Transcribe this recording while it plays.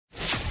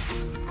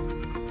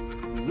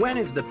When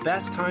is the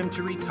best time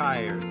to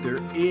retire?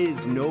 There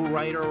is no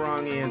right or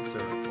wrong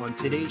answer. On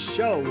today's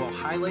show, we'll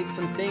highlight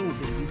some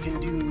things that you can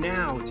do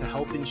now to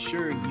help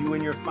ensure you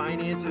and your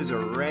finances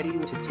are ready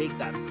to take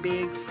that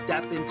big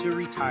step into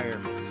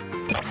retirement.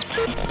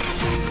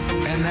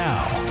 And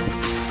now,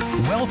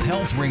 Wealth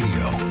Health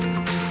Radio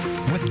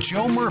with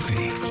Joe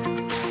Murphy.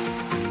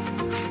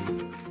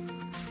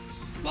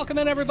 Welcome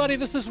in, everybody.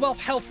 This is Wealth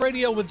Health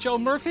Radio with Joe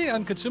Murphy.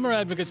 I'm consumer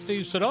advocate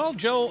Steve Siddall.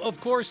 Joe, of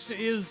course,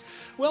 is,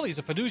 well, he's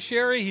a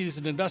fiduciary. He's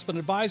an investment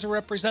advisor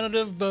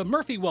representative.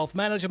 Murphy Wealth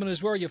Management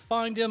is where you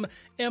find him.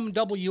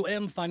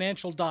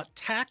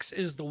 mwmfinancial.tax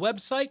is the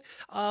website.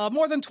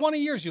 More than 20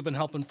 years you've been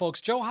helping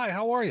folks. Joe, hi,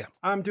 how are you?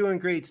 I'm doing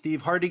great,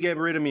 Steve. Hard to get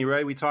rid of me,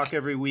 right? We talk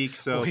every week,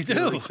 so we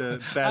do. Like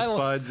the best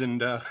buds,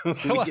 and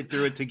we get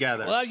through it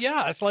together. Well,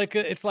 yeah, it's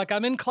like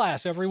I'm in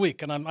class every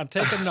week, and I'm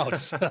taking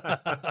notes.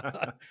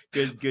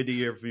 Good to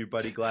hear from you,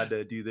 buddy. Glad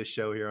to do this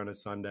show here on a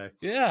Sunday.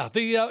 Yeah,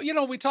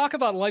 we talk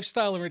about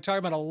lifestyle and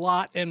retirement a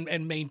lot,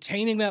 and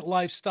maintaining that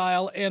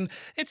lifestyle, and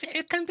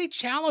it can be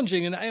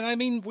challenging, and I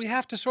mean, we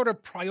have to sort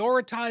of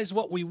prioritize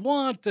what we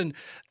want, and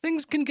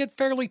things can get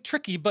fairly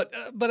tricky. But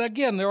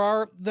again, there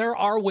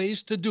are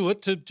ways to do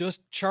it, to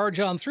just charge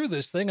on through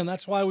this thing, and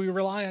that's why we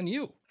rely on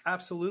you.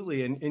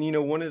 Absolutely. And you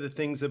know, one of the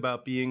things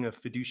about being a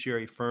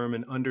fiduciary firm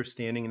and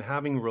understanding and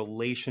having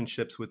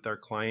relationships with our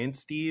clients,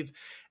 Steve,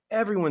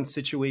 everyone's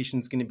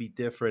situation is going to be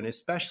different,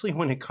 especially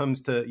when it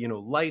comes to,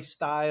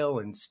 lifestyle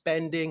and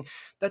spending.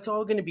 That's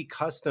all going to be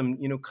custom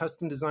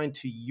designed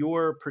to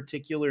your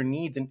particular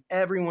needs, and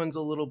everyone's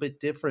a little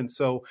bit different.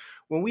 So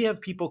when we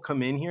have people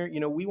come in here,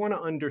 we want to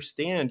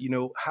understand,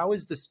 how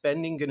is the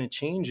spending going to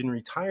change in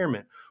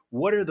retirement?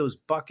 What are those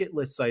bucket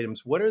list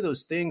items? What are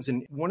those things?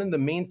 And one of the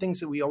main things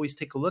that we always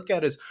take a look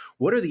at is,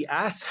 what are the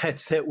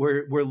assets that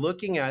we're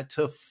looking at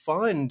to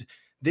fund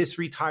this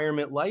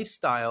retirement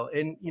lifestyle?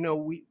 And,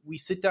 we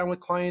sit down with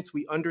clients,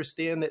 we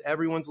understand that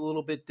everyone's a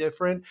little bit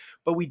different,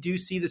 but we do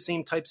see the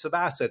same types of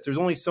assets. There's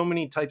only so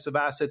many types of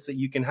assets that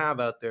you can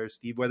have out there,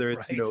 Steve, whether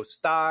it's, right,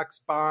 stocks,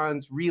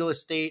 bonds, real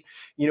estate.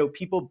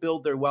 People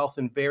build their wealth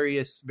in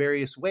various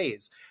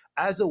ways.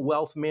 As a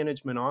wealth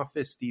management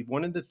office, Steve,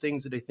 one of the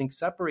things that I think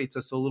separates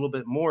us a little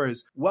bit more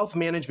is wealth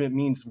management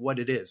means what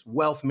it is.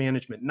 Wealth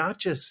management, not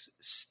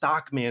just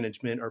stock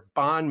management or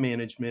bond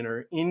management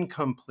or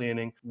income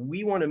planning.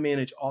 We want to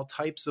manage all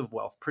types of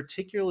wealth.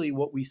 Particularly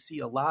what we see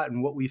a lot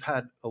and what we've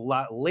had a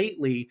lot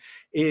lately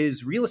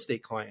is real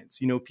estate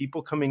clients.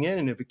 People coming in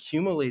and have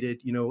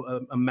accumulated,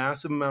 a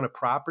massive amount of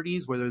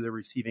properties, whether they're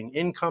receiving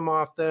income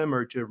off them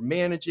or just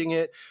managing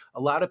it. A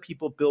lot of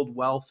people build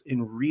wealth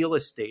in real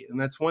estate. And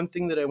that's one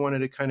thing that I wanted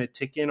to kind of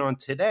tick in on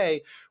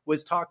today,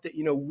 was talk that,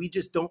 we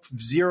just don't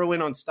zero in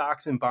on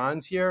stocks and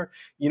bonds here.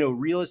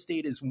 Real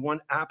estate is one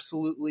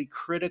absolutely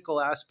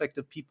critical aspect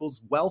of people's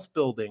wealth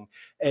building.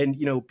 And,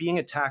 being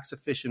a tax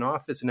efficient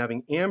office and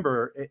having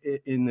Amber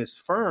in this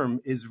firm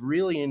is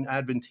really an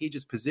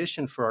advantageous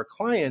position for our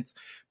clients,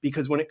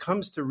 because when it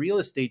comes to real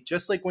estate,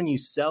 just like when you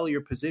sell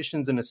your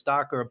positions in a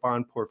stock or a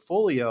bond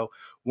portfolio,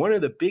 one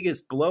of the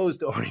biggest blows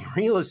to owning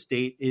real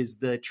estate is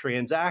the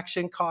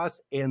transaction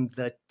costs and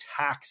the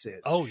taxes.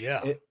 Oh,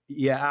 yeah.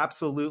 Yeah,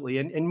 absolutely.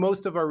 And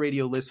most of our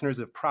radio listeners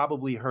have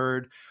probably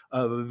heard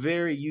of a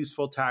very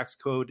useful tax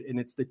code, and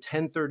it's the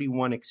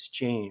 1031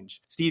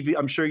 exchange. Steve,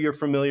 I'm sure you're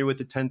familiar with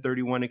the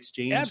 1031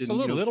 exchange.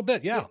 Absolutely, and, a little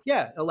bit, yeah.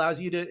 Yeah, it allows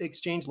you to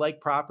exchange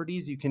like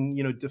properties. You can,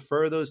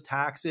 defer those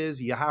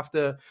taxes. You have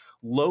to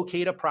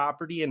locate a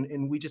property.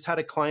 And we just had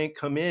a client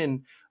come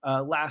in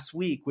last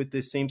week with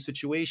this same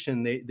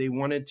situation. They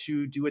wanted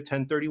to do a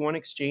 1031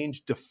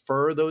 exchange,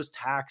 defer those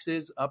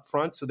taxes up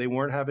front, so they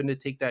weren't having to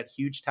take that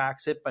huge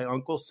tax hit by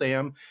Uncle Sam.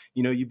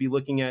 You'd be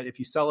looking at, if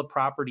you sell a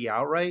property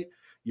outright,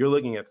 you're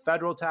looking at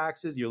federal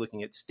taxes, you're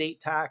looking at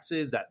state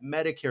taxes, that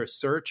Medicare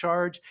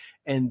surcharge,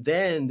 and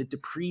then the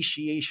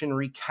depreciation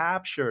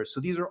recapture. So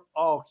these are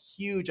all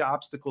huge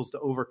obstacles to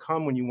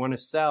overcome when you want to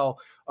sell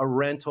a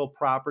rental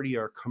property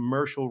or a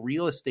commercial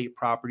real estate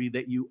property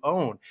that you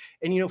own.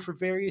 And, for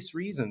various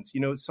reasons,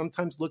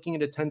 sometimes looking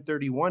at a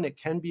 1031, it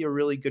can be a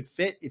really good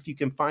fit if you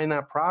can find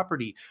that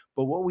property.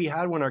 But what we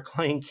had when our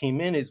client came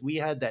in is we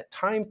had that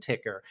time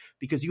ticker,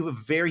 because you have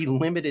a very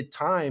limited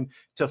time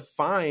to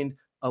find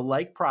a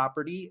like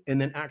property and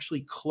then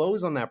actually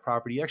close on that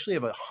property. You actually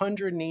have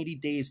 180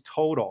 days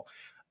total.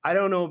 I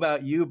don't know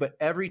about you, but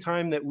every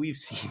time that we've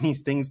seen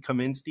these things come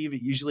in, Steve,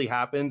 it usually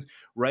happens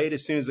right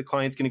as soon as the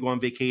client's going to go on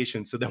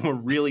vacation. So then we're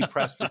really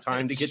pressed for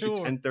time to get Sure.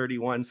 the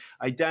 1031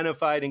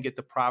 identified and get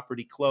the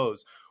property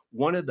closed.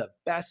 One of the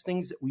best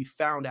things that we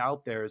found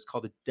out there is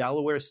called a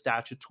Delaware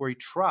Statutory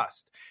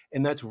Trust.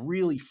 And that's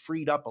really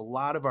freed up a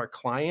lot of our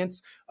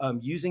clients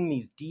using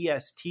these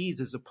DSTs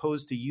as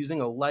opposed to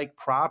using a like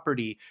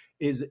property.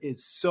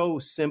 is so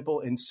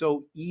simple and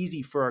so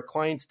easy for our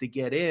clients to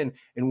get in.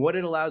 And what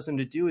it allows them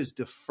to do is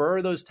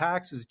defer those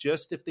taxes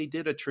just if they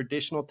did a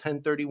traditional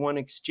 1031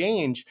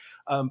 exchange.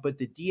 But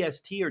the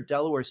DST, or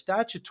Delaware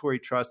Statutory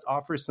Trust,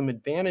 offers some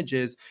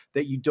advantages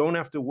that you don't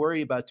have to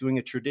worry about doing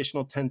a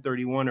traditional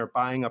 1031 or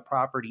buying a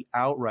property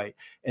outright.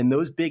 And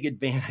those big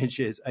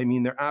advantages, I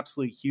mean, they're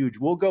absolutely huge.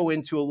 We'll go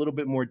into a little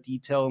bit more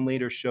detail in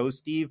later shows,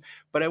 Steve,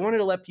 but I wanted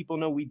to let people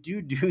know we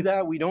do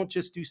that. We don't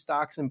just do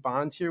stocks and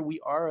bonds here. We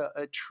are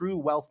a true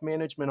wealth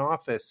management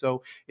office.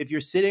 So if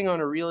you're sitting on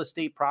a real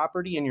estate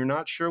property and you're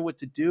not sure what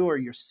to do, or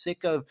you're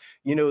sick of,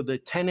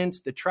 the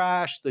tenants, the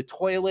trash, the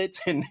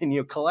toilets, and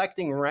you're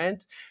collecting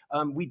rent,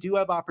 we do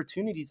have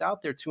opportunities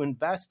out there to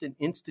invest in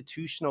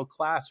institutional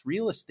class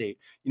real estate.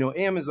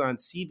 Amazon,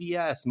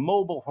 CVS,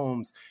 mobile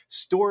homes,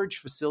 storage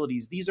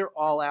facilities, these are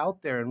all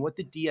out there. And what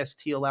the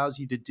DST allows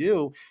you to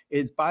do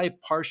is buy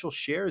partial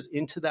shares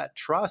into that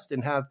trust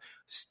and have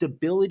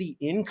stability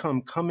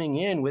income coming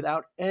in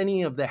without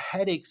any of the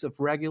headaches of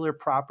regular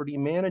property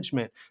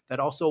management.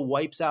 That also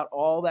wipes out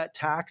all that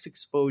tax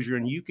exposure,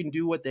 and you can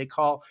do what they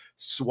call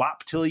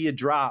swap till you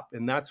drop.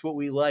 And that's what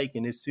we like.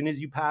 And as soon as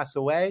you pass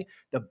away,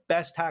 the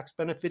best tax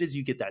benefit is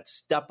you get that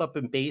step up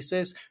in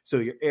basis. So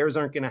your heirs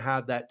aren't going to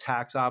have that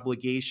tax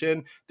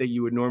obligation that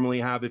you would normally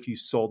have if you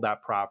sold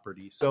that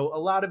property. So a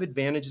lot of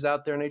advantages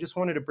out there. And I just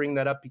wanted to bring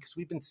that up because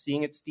we've been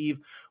seeing it, Steve,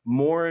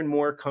 more and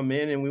more come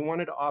in, and we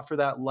wanted to offer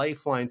that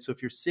lifeline. So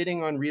if you're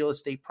sitting on real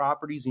estate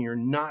properties and you're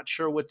not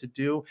sure what to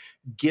do,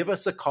 give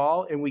us a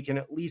call and we can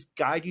at least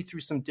guide you through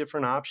some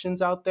different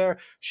options out there,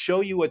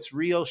 show you what's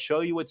real,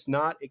 show you what's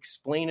not,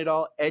 explain it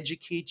all,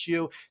 educate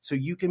you so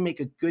you can make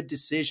a good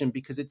decision.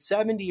 Because at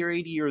 70 or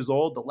 80 years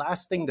old, the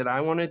last thing that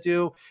I want to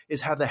do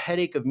is have the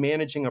headache of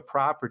managing a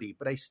property,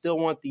 but I still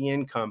want the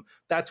income.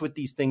 That's what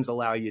these things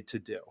allow you to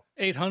do.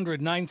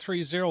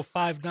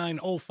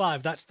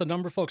 800-930-5905. That's the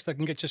number, folks, that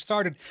can get you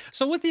started.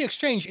 So with the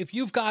exchange, if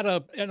you've got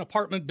an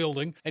apartment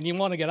building and you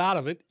want to get out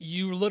of it,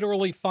 you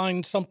literally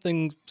find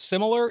something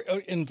similar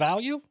in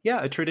value?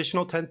 Yeah, a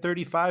traditional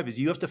 1035 is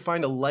you have to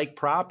find a like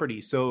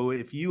property. So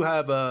if you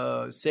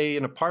have say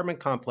an apartment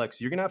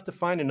complex, you're going to have to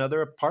find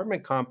another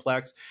apartment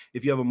complex.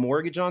 If you have a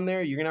mortgage on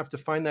there, you're going to have to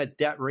find that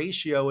debt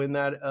ratio in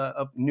that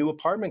a new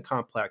apartment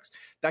complex.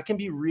 That can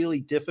be really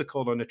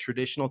difficult on a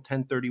traditional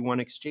 1031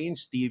 exchange,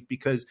 Steve,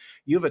 because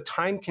you have a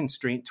time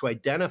constraint to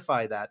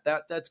identify that.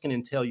 That's going to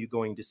entail you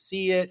going to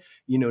see it,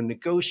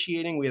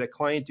 negotiating. We had a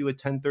client do a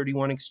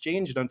 1031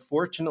 exchange, and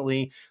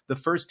unfortunately, the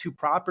first two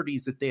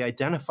properties that they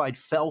identified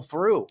fell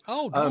through.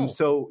 Oh, no.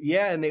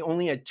 And they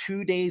only had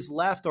 2 days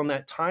left on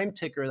that time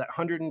ticker, that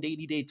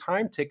 180-day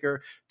time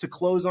ticker, to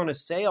close on a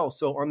sale.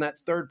 So on that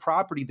third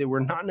property, they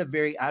were not in a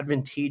very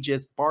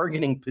advantageous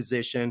bargaining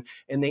position,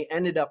 and they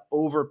ended up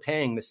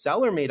overpaying. The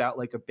seller made out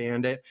like a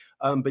bandit,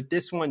 but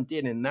this one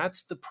did. And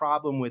that's the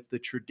problem with the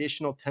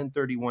traditional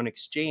 1031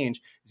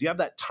 exchange, is you have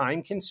that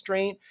time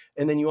constraint,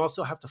 and then you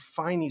also have to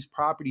find these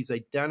properties,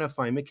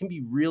 identify them. It can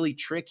be really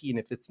tricky. And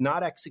if it's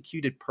not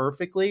executed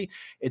perfectly,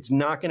 it's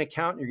not going to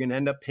count. You're going to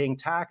end up paying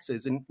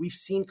taxes. And we've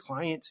seen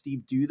clients,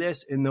 Steve, do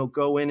this, and they'll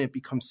go in. It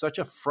becomes such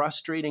a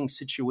frustrating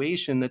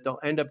situation that they'll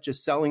end up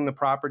just selling the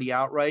property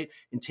outright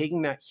and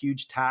taking that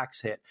huge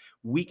tax hit.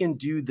 We can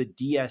do the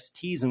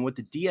DSTs. And what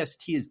the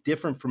DST is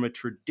different from a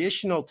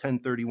traditional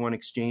 1031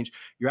 exchange,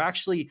 you're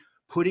actually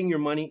putting your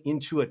money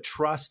into a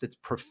trust that's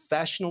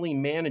professionally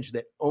managed,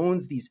 that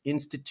owns these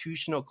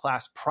institutional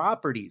class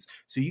properties.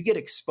 So you get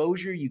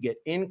exposure, you get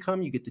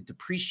income, you get the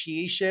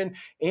depreciation,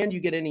 and you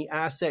get any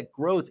asset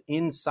growth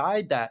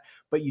inside that,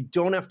 but you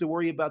don't have to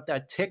worry about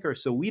that ticker.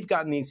 So we've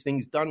gotten these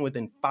things done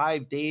within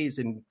 5 days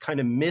and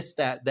kind of missed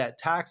that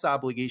tax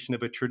obligation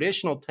of a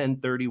traditional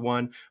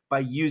 1031 by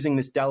using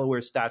this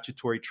Delaware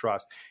Statutory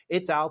Trust.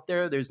 It's out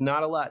there. There's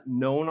not a lot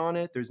known on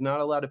it. There's not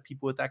a lot of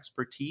people with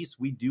expertise.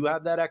 We do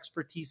have that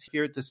expertise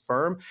here at this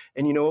firm.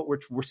 And you know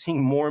what? We're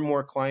seeing more and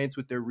more clients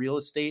with their real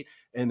estate,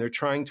 and they're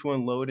trying to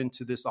unload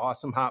into this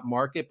awesome hot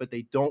market, but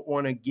they don't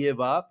want to give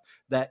up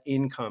that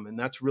income. And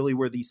that's really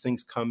where these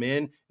things come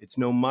in. It's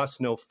no muss,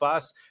 no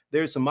fuss.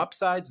 There's some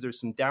upsides, there's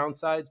some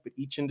downsides, but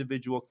each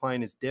individual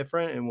client is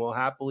different, and we'll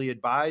happily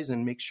advise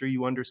and make sure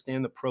you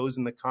understand the pros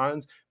and the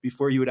cons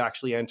before you would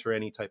actually enter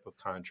any type of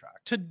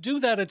contract. To do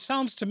that, it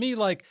sounds to me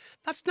like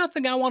that's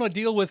nothing I want to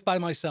deal with by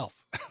myself.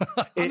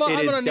 I'm It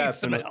going to need is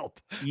some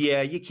help.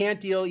 Yeah, you can't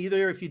deal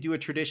either if you do a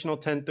traditional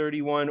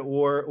 1031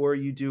 or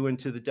you do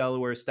into the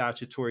Delaware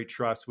Statutory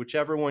Trust.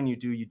 Whichever one you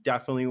do, you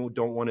definitely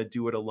don't want to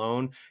do it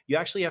alone. You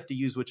actually have to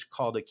use what's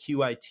called a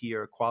QIT,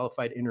 or a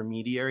Qualified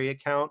Intermediary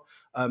Account.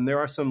 There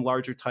are some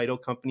larger title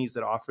companies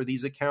that offer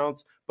these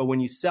accounts, but when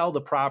you sell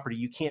the property,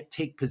 you can't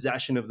take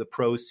possession of the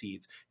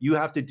proceeds. You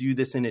have to do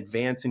this in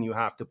advance, and you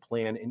have to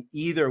plan. And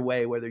either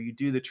way, whether you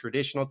do the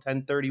traditional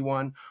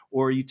 1031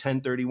 or you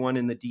 1031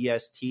 in the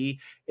DST,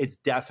 it's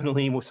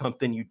definitely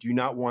something you do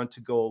not want to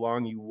go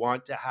along. You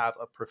want to have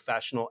a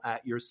professional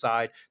at your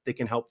side that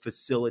can help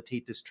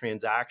facilitate this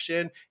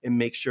transaction and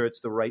make sure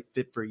it's the right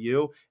fit for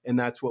you. And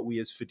that's what we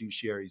as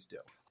fiduciaries do.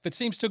 If it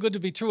seems too good to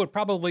be true, it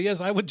probably is.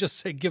 I would just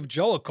say give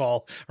Joe a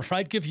call,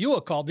 right? Give you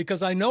a call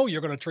because I know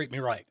you're going to treat me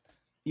right.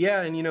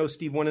 Yeah. And,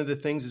 Steve, one of the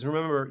things is,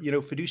 remember,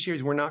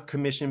 fiduciaries, we're not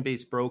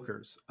commission-based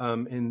brokers.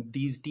 And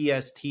these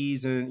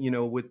DSTs and,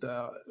 with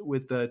the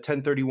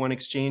 1031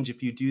 exchange,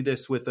 if you do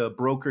this with a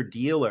broker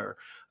dealer,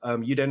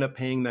 you'd end up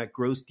paying that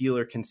gross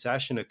dealer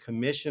concession, a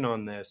commission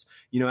on this.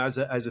 As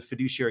a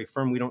fiduciary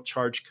firm, we don't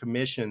charge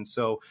commission.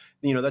 So,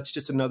 that's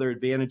just another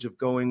advantage of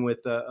going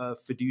with a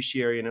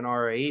fiduciary and an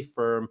RIA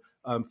firm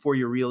for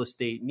your real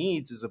estate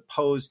needs, as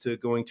opposed to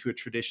going to a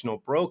traditional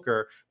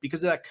broker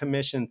because of that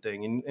commission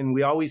thing. And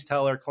we always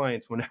tell our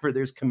clients, whenever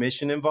there's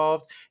commission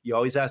involved, you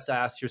always have to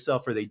ask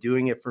yourself, are they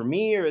doing it for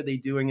me or are they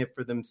doing it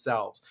for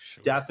themselves?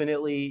 Sure.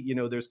 Definitely,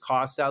 there's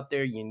costs out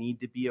there. You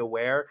need to be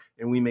aware,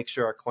 and we make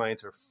sure our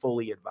clients are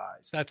fully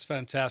advised. That's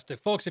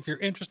fantastic. Folks, if you're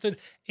interested,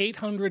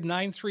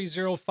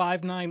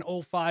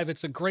 800-930-5905.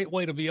 It's a great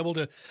way to be able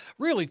to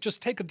really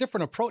just take a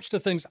different approach to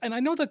things. And I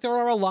know that there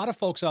are a lot of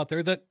folks out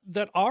there that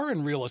are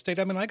in real estate.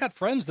 I mean, I got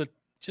friends that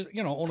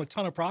own a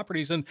ton of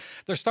properties, and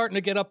they're starting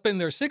to get up in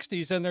their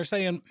 60s, and they're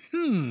saying,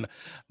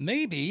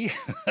 maybe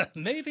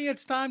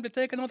it's time to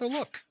take another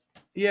look.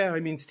 Yeah, I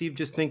mean, Steve,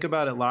 just think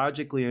about it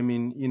logically. I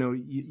mean,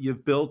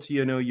 you've built,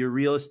 your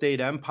real estate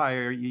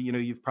empire.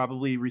 You've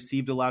probably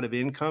received a lot of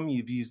income.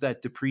 You've used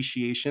that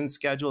depreciation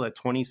schedule, that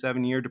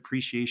 27-year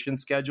depreciation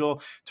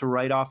schedule, to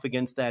write off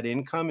against that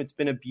income. It's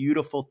been a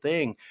beautiful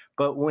thing.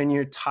 But when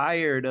you're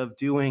tired of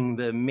doing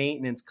the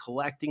maintenance,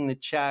 collecting the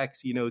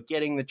checks,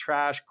 getting the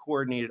trash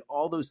coordinated,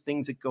 all those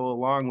things that go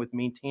along with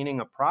maintaining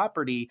a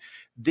property,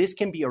 this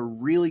can be a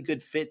really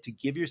good fit to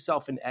give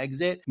yourself an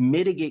exit,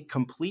 mitigate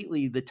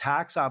completely the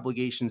tax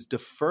obligations,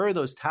 defer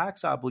those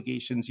tax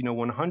obligations,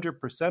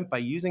 100% by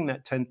using that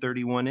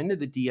 1031 into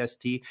the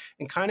DST,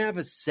 and kind of have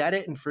a set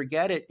it and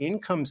forget it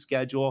income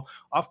schedule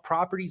off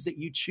properties that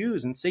you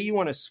choose. And say you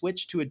want to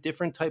switch to a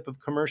different type of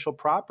commercial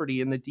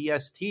property in the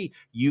DST,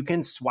 you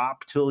can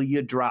swap till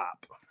you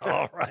drop.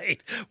 All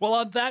right. Well,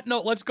 on that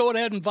note, let's go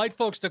ahead and invite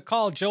folks to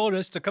call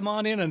Jonas to come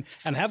on in and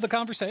have the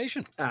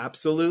conversation.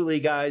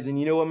 Absolutely, guys. And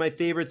you know what my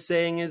favorite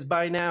saying is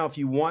by now? If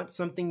you want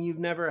something you've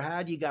never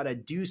had, you got to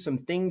do some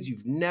things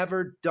you've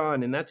never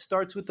done. And that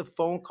starts with a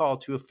phone call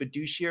to a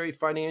fiduciary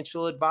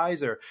financial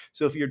advisor.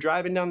 So if you're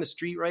driving down the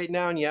street right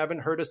now and you haven't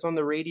heard us on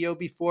the radio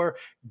before,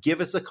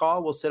 give us a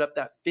call. We'll set up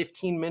that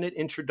 15-minute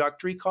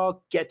introductory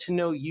call, get to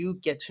know you,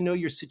 get to know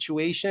your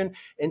situation,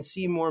 and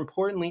see, more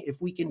importantly, if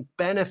we can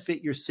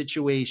benefit your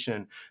situation.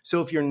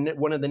 So if you're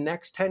one of the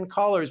next 10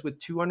 callers with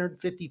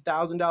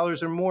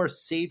 $250,000 or more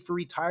saved for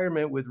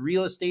retirement with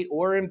real estate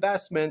or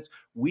investments,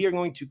 we are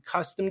going to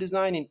custom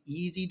design an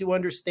easy to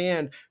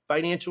understand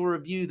financial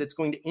review that's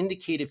going to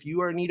indicate if you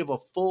are in need of a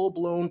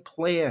full-blown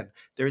plan.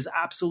 There's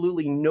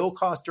absolutely no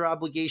cost or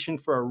obligation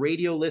for our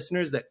radio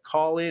listeners that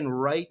call in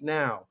right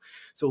now.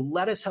 So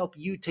let us help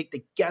you take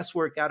the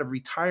guesswork out of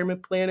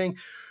retirement planning.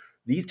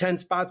 These 10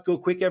 spots go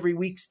quick every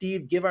week,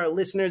 Steve. Give our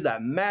listeners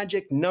that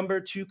magic number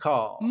to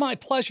call. My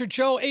pleasure,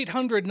 Joe.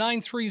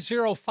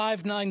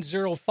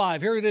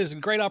 800-930-5905. Here it is. A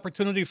great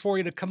opportunity for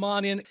you to come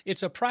on in.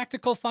 It's a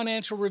practical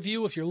financial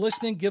review. If you're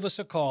listening, give us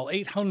a call.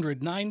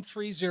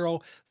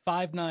 800-930-5905.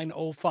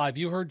 5905.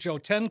 You heard Joe.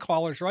 10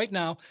 callers right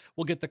now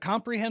will get the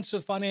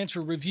comprehensive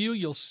financial review.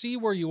 You'll see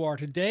where you are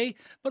today,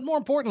 but more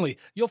importantly,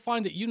 you'll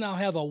find that you now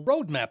have a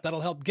roadmap that'll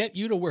help get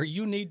you to where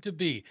you need to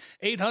be.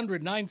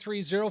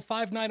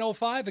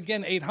 800-930-5905.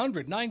 Again,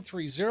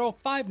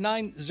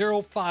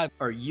 800-930-5905.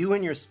 Are you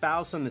and your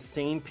spouse on the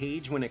same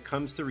page when it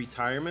comes to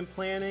retirement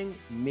planning?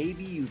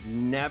 Maybe you've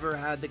never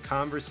had the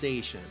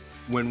conversation.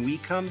 When we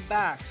come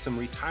back, some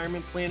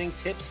retirement planning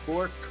tips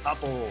for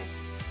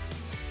couples.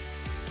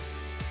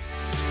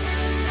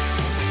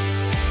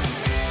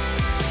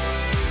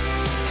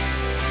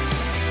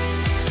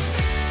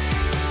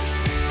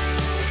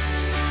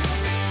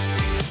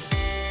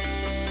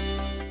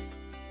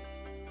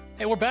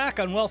 Hey, we're back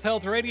on Wealth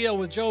Health Radio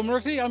with Joe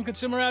Murphy. I'm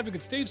consumer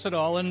advocate Steve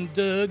Siddall, and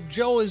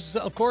Joe is,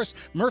 of course,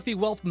 Murphy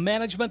Wealth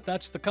Management.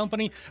 That's the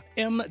company.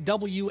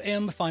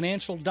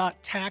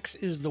 MWMFinancial.tax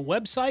is the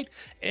website.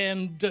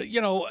 And,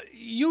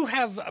 you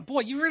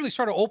really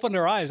sort of opened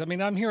our eyes. I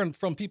mean, I'm hearing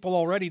from people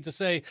already to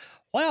say,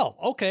 well,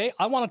 okay,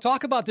 I want to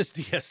talk about this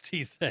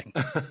DST thing.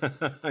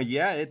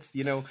 Yeah, it's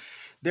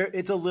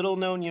a little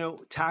known,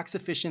 tax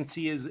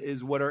efficiency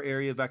is what our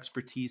area of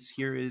expertise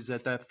here is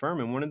at that firm.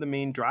 And one of the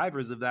main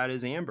drivers of that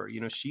is Amber.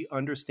 She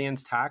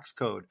understands tax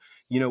code.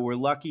 We're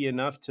lucky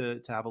enough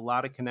to have a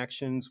lot of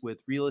connections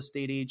with real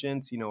estate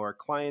agents. Our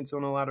clients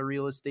own a lot of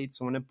real estate.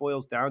 So when it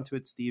boils down to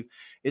it, Steve,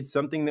 it's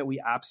something that we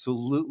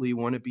absolutely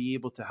want to be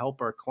able to help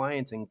our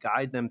clients and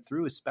guide them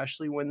through,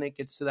 especially when they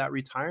get to that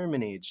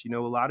retirement age. A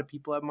lot of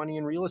people have money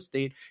in real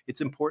estate. It's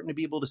important to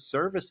be able to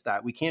service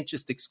that. We can't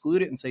just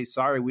exclude it and say,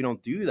 sorry, we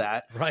don't do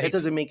that. Right. That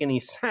doesn't make any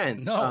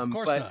sense. No, of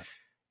course not.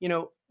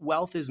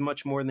 Wealth is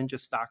much more than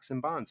just stocks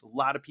and bonds. A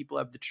lot of people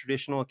have the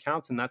traditional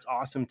accounts, and that's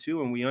awesome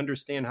too. And we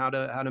understand how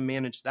to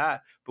manage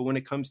that. But when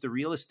it comes to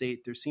real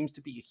estate, there seems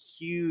to be a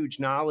huge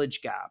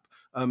knowledge gap.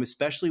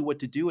 especially what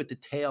to do at the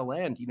tail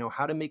end,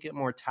 how to make it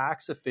more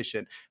tax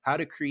efficient, how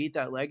to create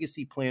that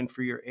legacy plan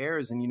for your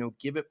heirs and,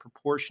 give it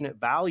proportionate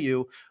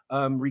value,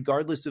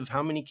 regardless of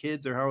how many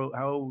kids or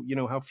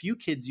how few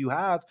kids you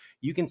have.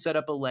 You can set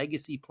up a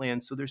legacy plan.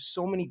 So there's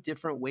so many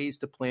different ways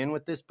to plan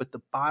with this, but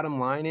the bottom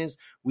line is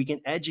we can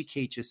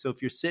educate you. So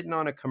if you're sitting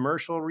on a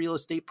commercial real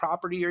estate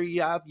property, or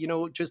you have,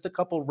 just a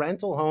couple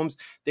rental homes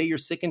that you're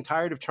sick and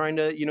tired of trying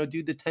to,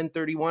 do the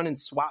 1031 and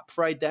swap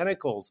for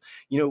identicals,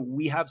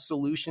 we have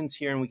solutions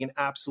here and we can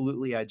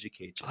absolutely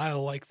educate you. I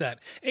like that.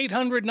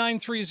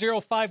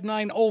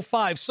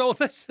 800-930-5905. So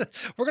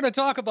we're going to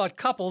talk about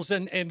couples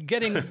and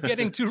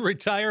getting to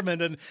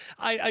retirement. And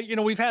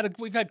we've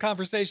had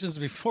conversations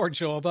before,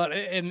 Joe, about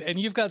and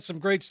you've got some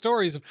great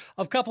stories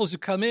of couples who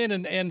come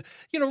in and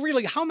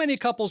really how many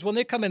couples when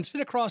they come in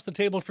sit across the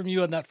table from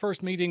you in that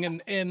first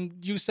meeting and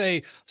you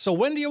say, so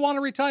when do you want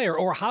to retire,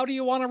 or how do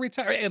you want to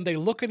retire? And they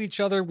look at each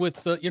other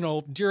with the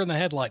deer in the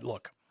headlight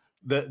look.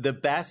 The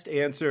best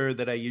answer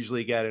that I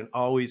usually get and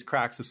always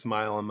cracks a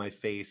smile on my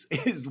face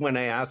is when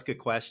I ask a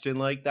question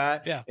like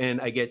that, and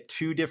I get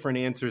two different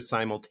answers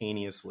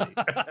simultaneously.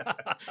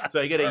 So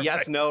I get a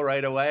yes, no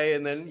right away.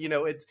 And then,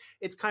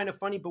 it's kind of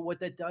funny, but what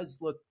that does,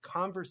 look,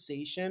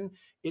 conversation,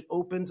 it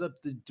opens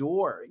up the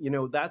door.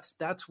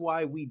 That's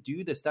why we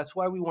do this. That's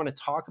why we want to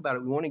talk about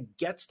it. We want to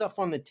get stuff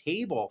on the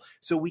table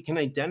so we can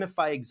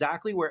identify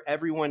exactly where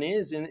everyone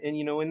is in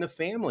the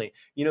family.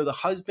 The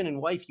husband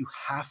and wife, you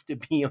have to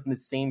be on the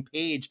same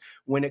page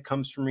when it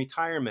comes from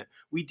retirement.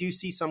 We do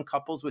see some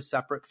couples with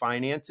separate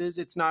finances.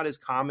 It's not as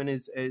common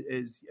as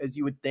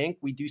you would think.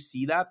 We do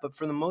see that, but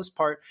for the most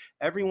part,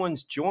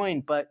 everyone's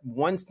joined, but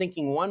one's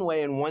thinking one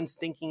way and one's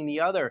thinking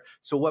the other.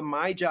 So what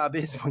my job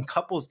is when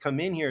couples come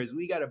in here is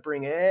we got to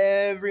bring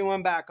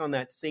everyone back on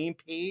that same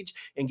page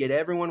and get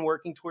everyone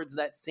working towards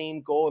that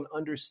same goal and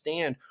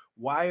understand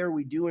why are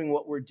we doing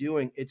what we're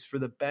doing. It's for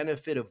the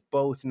benefit of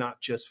both,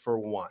 not just for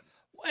one.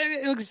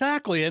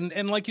 Exactly.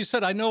 And like you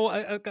said, I know,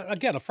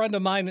 again, a friend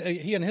of mine,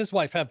 he and his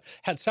wife have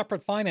had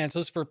separate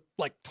finances for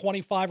like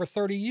 25 or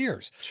 30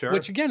 years. Sure.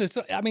 Which again,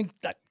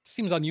 that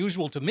seems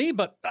unusual to me,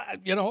 but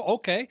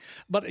okay.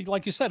 But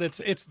like you said,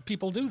 it's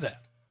people do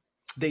that.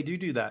 They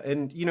do that.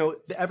 And,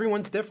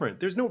 everyone's different.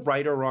 There's no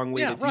right or wrong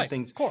way to do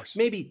things. Of course.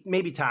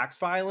 Maybe tax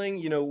filing,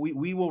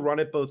 we will run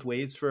it both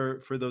ways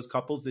for those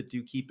couples that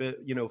do keep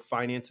it,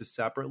 finances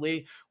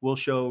separately. We'll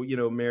show,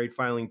 married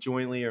filing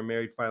jointly or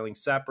married filing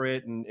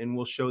separate, and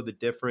we'll show the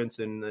difference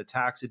and the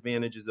tax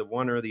advantages of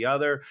one or the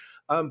other.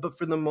 But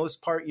for the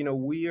most part,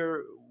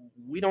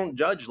 we don't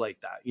judge like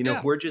that.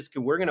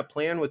 We're going to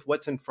plan with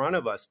what's in front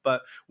of us.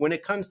 But when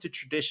it comes to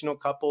traditional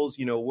couples,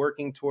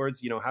 working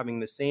towards, having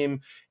the same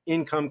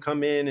income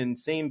come in and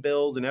same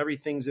bills and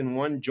everything's in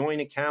one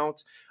joint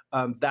account,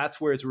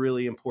 that's where it's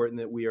really important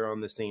that we are on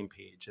the same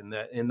page.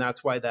 And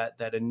that's why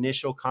that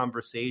initial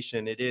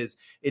conversation,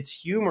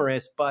 it's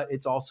humorous, but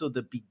it's also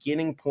the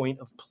beginning point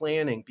of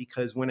planning,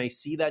 because when I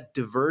see that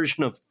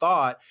diversion of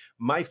thought,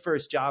 my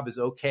first job is,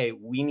 okay,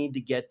 we need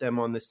to get them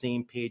on the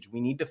same page.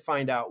 We need to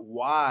find out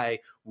why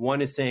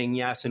one is saying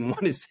yes and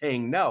one is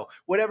saying no.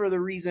 Whatever the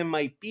reason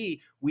might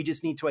be, we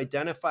just need to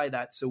identify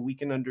that so we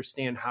can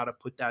understand how to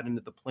put that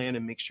into the plan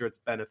and make sure it's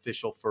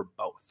beneficial for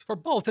both. For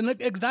both. And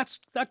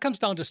that comes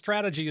down to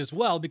strategy as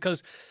well,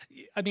 because,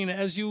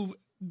 as you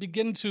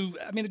begin to,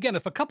 again,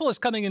 if a couple is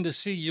coming in to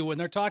see you and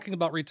they're talking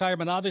about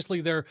retirement,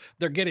 obviously they're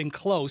getting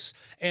close.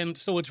 And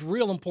so it's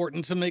real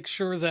important to make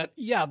sure that,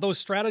 those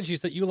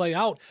strategies that you lay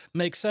out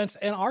make sense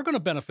and are going to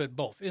benefit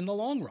both in the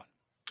long run.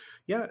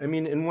 Yeah,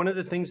 and one of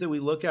the things that we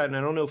look at, and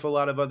I don't know if a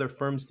lot of other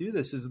firms do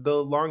this, is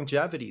the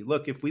longevity.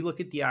 Look, if we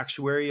look at the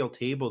actuarial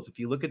tables, if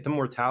you look at the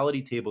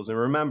mortality tables, and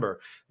remember,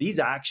 these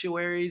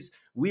actuaries,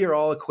 we are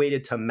all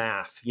equated to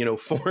math,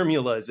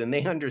 formulas, and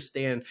they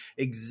understand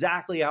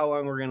exactly how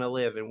long we're going to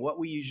live. And what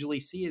we usually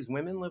see is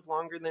women live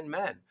longer than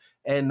men.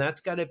 And that's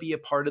got to be a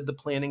part of the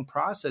planning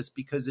process,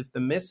 because if the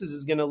missus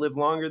is going to live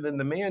longer than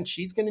the man,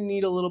 she's going to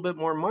need a little bit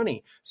more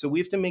money. So we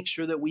have to make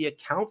sure that we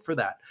account for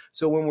that.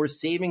 So when we're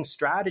saving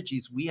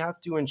strategies, we have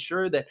to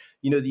ensure that,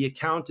 the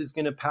account is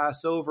going to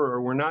pass over,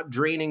 or we're not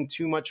draining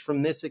too much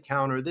from this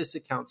account or this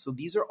account. So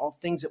these are all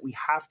things that we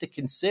have to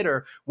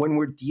consider when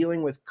we're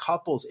dealing with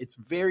couples. It's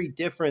very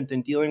different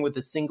than dealing with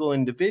a single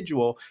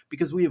individual,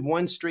 because we have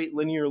one straight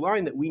linear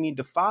line that we need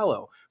to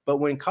follow. But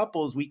when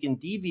couples, we can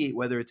deviate,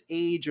 whether it's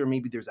age or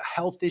maybe there's a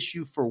health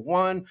issue for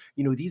one.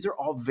 These are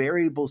all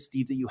variables,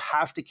 Steve, that you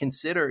have to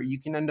consider. You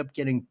can end up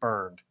getting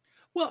burned.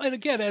 Well, and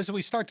again, as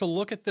we start to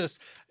look at this,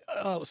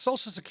 Social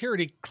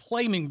Security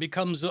claiming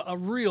becomes a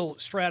real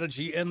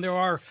strategy. And there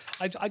are,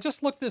 I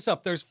just looked this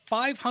up, there's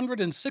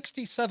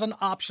 567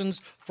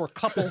 options for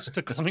couples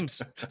to claim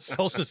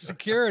Social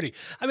Security.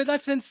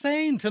 That's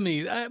insane to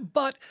me.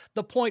 But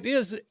the point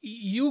is,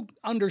 you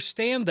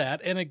understand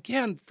that. And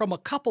again, from a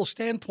couple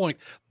standpoint,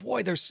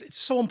 boy, it's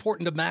so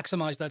important to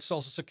maximize that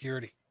Social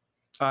Security.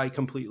 I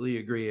completely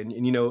agree. And,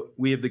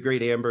 we have the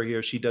great Amber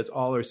here. She does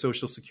all our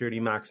Social Security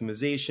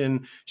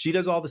maximization. She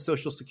does all the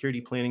Social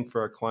Security planning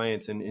for our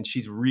clients, and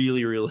she's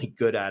really, really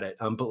good at it.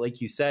 But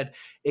like you said,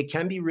 it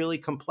can be really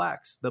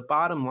complex. The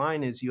bottom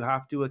line is you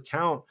have to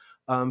account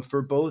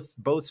for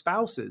both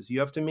spouses. You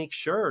have to make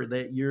sure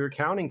that you're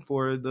accounting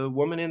for the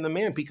woman and the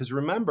man, because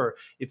remember,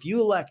 if you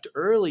elect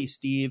early,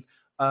 Steve,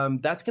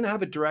 that's going to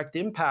have a direct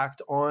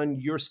impact on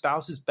your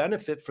spouse's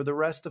benefit for the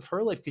rest of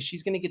her life, because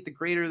she's going to get the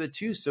greater of the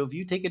two. So if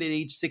you take it at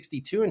age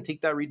 62 and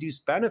take that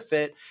reduced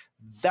benefit,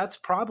 that's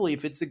probably,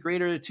 if it's the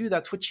greater of the two,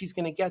 that's what she's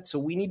going to get. So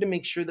we need to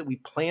make sure that we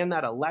plan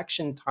that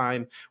election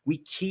time. We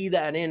key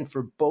that in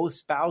for both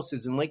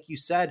spouses. And like you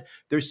said,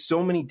 there's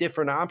so many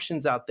different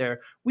options out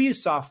there. We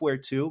use software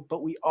too,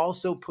 but we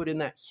also put in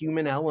that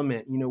human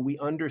element. We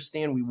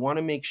understand, we want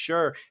to make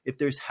sure if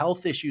there's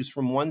health issues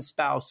from one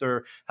spouse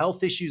or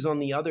health issues on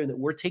the other, that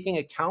we're taking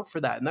account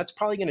for that. And that's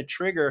probably going to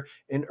trigger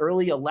an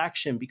early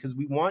election, because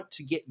we want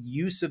to get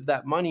use of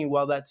that money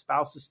while that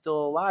spouse is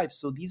still alive.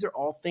 So these are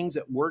all things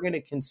that we're going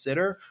to consider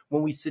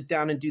when we sit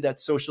down and do that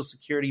Social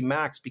Security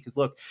max, because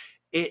look,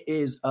 it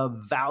is a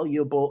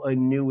valuable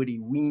annuity.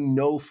 We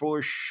know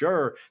for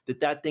sure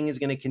that thing is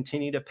going to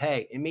continue to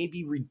pay. It may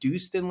be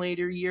reduced in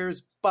later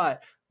years,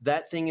 but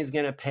that thing is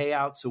going to pay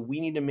out. So we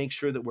need to make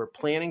sure that we're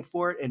planning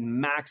for it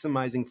and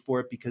maximizing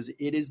for it, because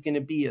it is going to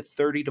be a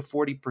 30 to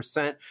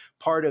 40%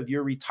 part of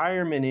your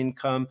retirement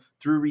income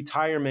through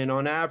retirement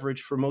on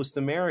average for most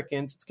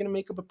Americans. It's going to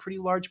make up a pretty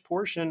large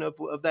portion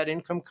of that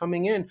income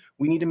coming in.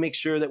 We need to make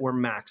sure that we're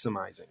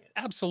maximizing it.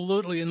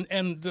 Absolutely.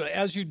 And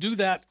as you do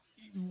that,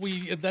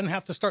 we then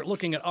have to start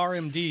looking at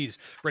RMDs,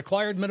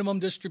 required minimum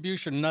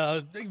distribution.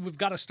 We've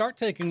got to start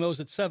taking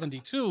those at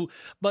 72.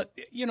 But,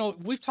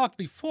 we've talked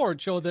before,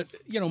 Joe, that,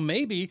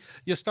 maybe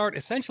you start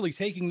essentially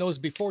taking those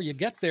before you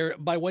get there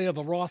by way of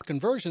a Roth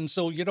conversion,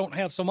 so you don't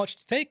have so much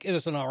to take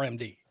as an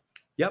RMD.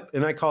 Yep.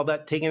 And I call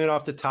that taking it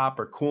off the top,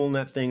 or cooling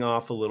that thing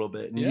off a little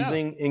bit. And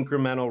using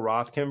incremental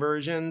Roth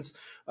conversions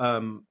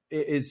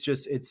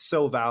it's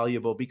so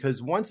valuable,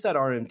 because once that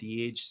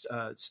RMD age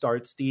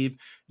starts, Steve,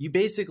 you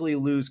basically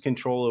lose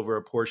control over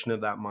a portion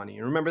of that money.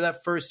 And remember,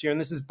 that first year, and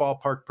this is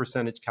ballpark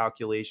percentage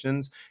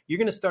calculations, you're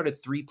going to start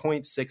at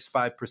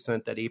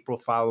 3.65% that April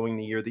following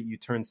the year that you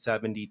turn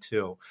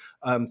 72.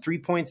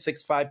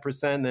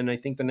 3.65%, then I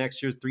think the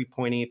next year is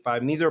 3.85.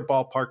 And these are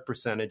ballpark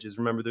percentages.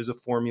 Remember, there's a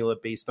formula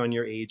based on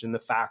your age and the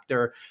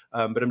factor,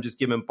 but I'm just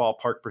giving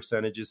ballpark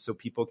percentages so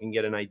people can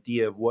get an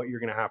idea of what you're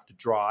going to have to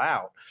draw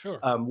out. Sure.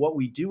 What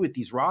we do with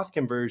these Roth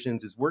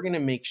conversions is we're going to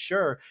make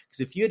sure, because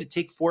if you had to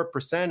take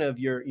 4% of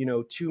your,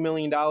 $2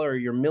 million or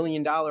your $1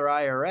 million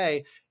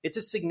IRA, it's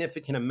a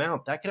significant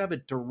amount. That could have a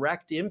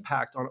direct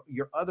impact on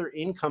your other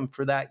income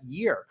for that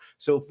year.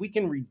 So if we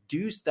can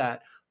reduce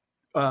that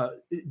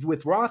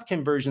with Roth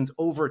conversions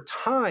over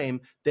time,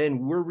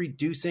 then we're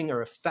reducing,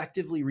 or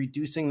effectively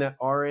reducing, that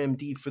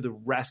RMD for the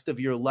rest of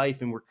your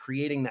life. And we're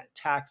creating that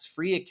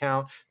tax-free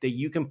account that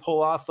you can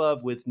pull off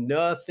of with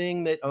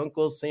nothing that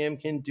Uncle Sam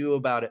can do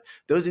about it.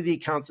 Those are the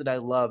accounts that I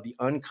love, the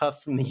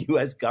uncuffed from the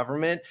US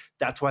government.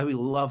 That's why we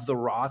love the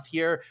Roth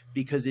here,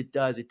 because it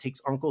takes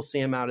Uncle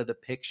Sam out of the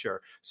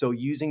picture. So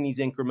using these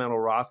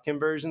incremental Roth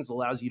conversions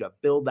allows you to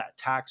build that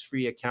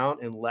tax-free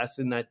account and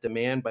lessen that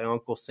demand by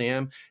Uncle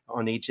Sam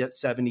on age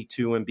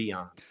 72 and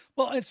beyond.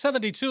 Well, it's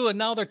 72, and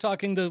now they're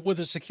talking with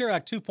the Secure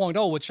Act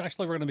 2.0, which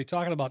actually we're going to be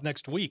talking about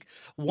next week.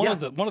 One of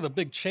the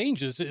big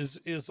changes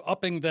is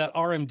upping that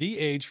RMD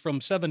age from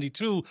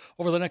 72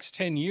 over the next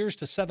 10 years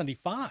to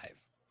 75.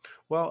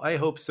 Well, I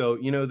hope so.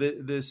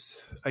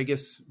 This, I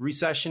guess,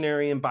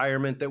 recessionary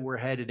environment that we're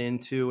headed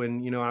into,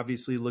 and,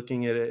 obviously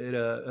looking at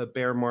a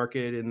bear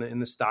market in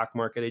the stock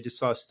market. I just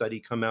saw a study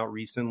come out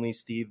recently,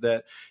 Steve,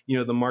 that,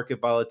 the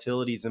market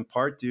volatility is in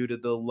part due to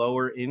the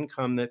lower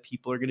income that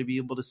people are going to be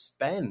able to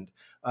spend.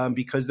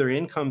 Because their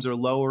incomes are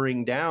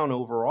lowering down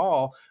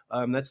overall.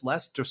 That's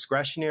less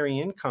discretionary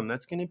income.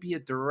 That's going to be a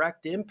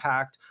direct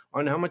impact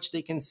on how much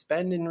they can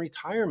spend in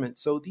retirement.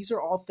 So these are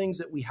all things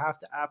that we have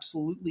to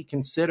absolutely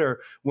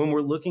consider when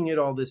we're looking at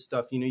all this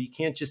stuff. You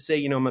can't just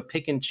say, I'm going to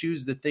pick and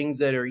choose the things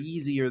that are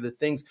easy or the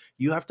things.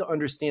 You have to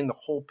understand the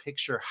whole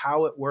picture,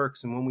 how it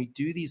works. And when we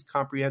do these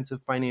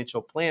comprehensive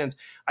financial plans,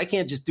 I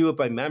can't just do it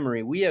by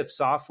memory. We have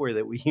software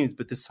that we use,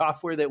 but the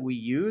software that we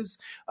use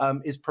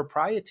is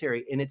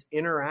proprietary and it's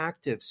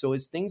interactive. So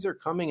as things are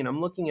coming, and I'm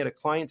looking at a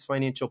client's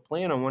financial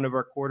plan on one of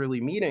our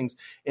quarterly meetings,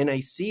 and I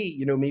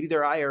see, maybe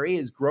their IRA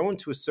has grown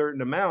to a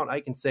certain amount,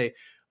 I can say,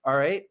 all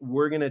right,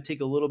 we're going to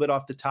take a little bit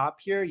off the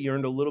top here. You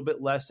earned a little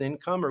bit less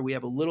income, or we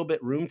have a little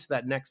bit room to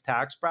that next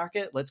tax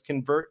bracket. Let's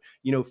convert,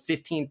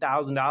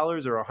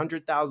 $15,000 or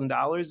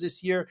 $100,000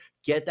 this year,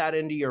 get that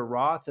into your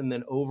Roth. And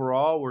then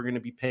overall, we're going to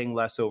be paying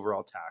less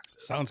overall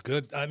taxes. Sounds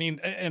good. I mean,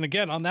 and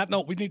again, on that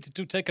note, we need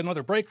to take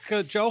another break,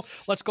 Joe.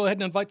 Let's go ahead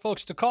and invite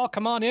folks to call.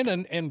 Come on in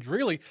and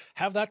really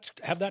have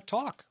that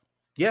talk.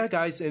 Yeah,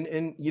 guys,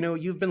 and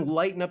you've been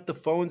lighting up the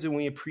phones, and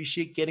we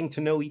appreciate getting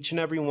to know each and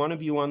every one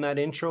of you on that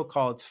intro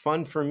call. It's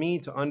fun for me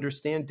to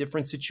understand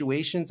different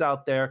situations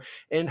out there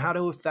and how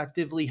to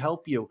effectively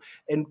help you.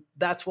 And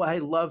that's why I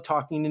love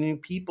talking to new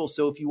people.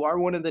 So if you are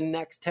one of the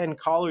next 10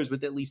 callers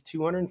with at least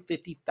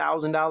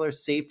 $250,000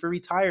 saved for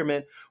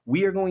retirement,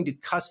 we are going to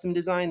custom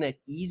design that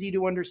easy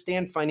to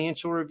understand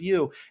financial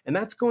review. And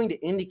that's going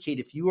to indicate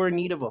if you are in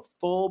need of a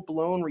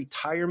full-blown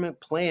retirement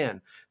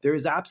plan. There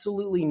is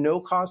absolutely no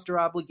cost or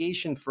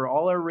obligation for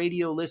all our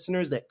radio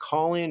listeners that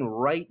call in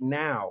right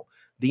now.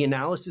 The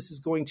analysis is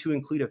going to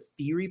include a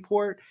fee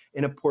report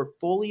and a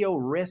portfolio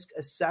risk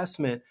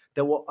assessment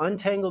that will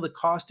untangle the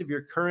cost of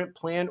your current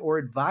plan or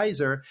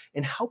advisor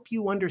and help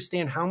you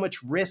understand how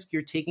much risk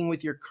you're taking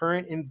with your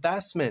current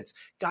investments.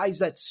 Guys,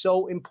 that's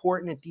so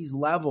important at these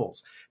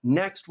levels.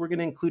 Next, we're going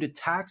to include a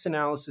tax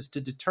analysis to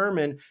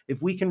determine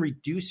if we can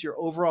reduce your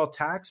overall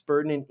tax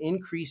burden and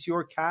increase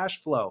your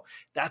cash flow.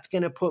 That's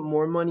going to put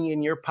more money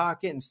in your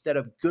pocket instead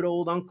of good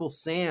old Uncle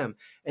Sam.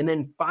 And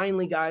then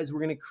finally, guys,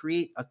 we're going to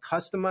create a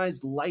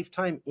customized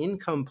lifetime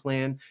income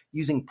plan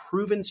using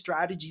proven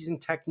strategies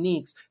and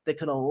techniques that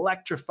could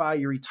electrify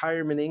your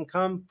retirement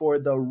income for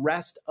the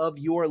rest of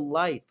your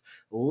life.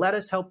 Let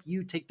us help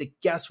you take the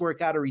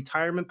guesswork out of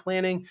retirement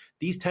planning.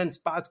 These 10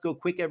 spots go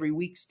quick every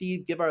week,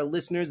 Steve. Give our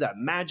listeners that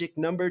magic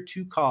number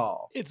to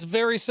call. It's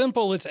very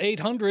simple. It's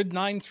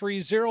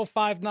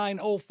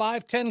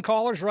 800-930-5905. 10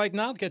 callers right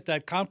now. Get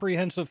that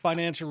comprehensive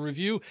financial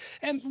review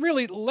and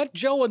really let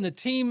Joe and the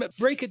team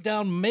break it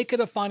down, make it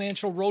a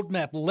financial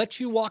roadmap.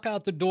 Let you walk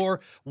out the door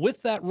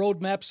with that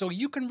roadmap so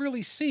you can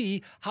really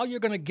see how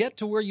you're going to get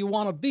to where you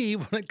want to be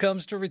when it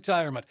comes to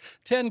retirement.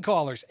 10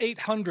 callers,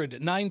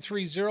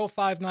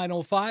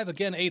 800-930-5905.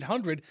 Again,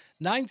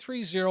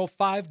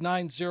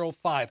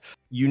 800-930-5905.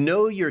 You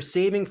know you're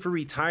saving for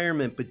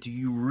retirement, but do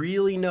you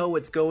really know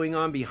what's going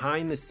on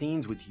behind the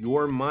scenes with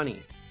your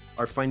money?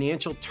 Are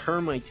financial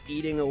termites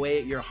eating away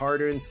at your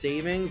hard-earned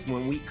savings?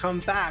 When we come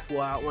back,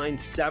 we'll outline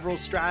several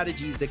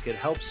strategies that could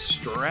help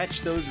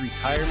stretch those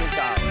retirement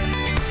dollars.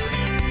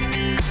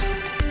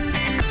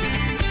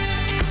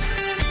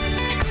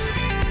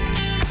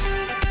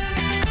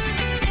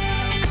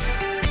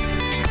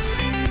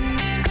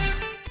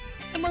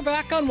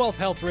 Back on Wealth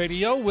Health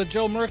Radio with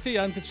Joe Murphy.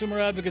 I'm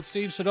consumer advocate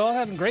Steve Siddall,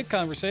 having a great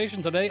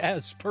conversation today,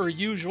 as per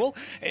usual.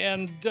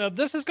 And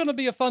this is going to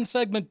be a fun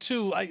segment,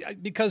 too,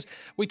 because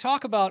we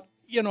talk about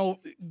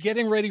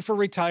getting ready for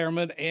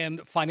retirement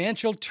and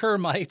financial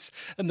termites.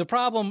 And the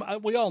problem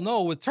we all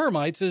know with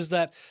termites is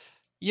that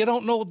you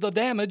don't know the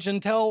damage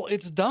until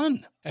it's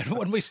done. And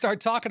when we start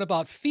talking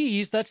about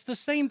fees, that's the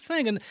same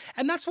thing. And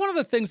that's one of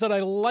the things that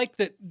I like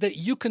that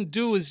you can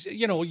do is,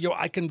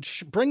 I can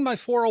bring my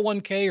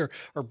 401k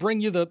or bring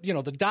you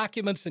the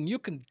documents, and you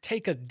can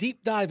take a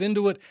deep dive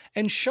into it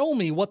and show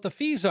me what the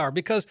fees are.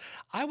 Because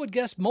I would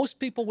guess most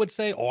people would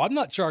say, oh, I'm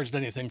not charged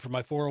anything for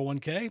my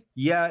 401k.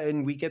 Yeah,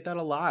 and we get that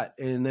a lot.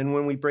 And then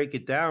when we break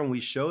it down, we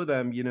show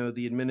them,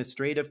 the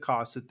administrative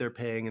costs that they're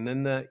paying, and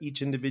then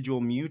each individual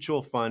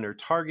mutual fund or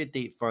target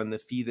date fund, the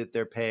fee that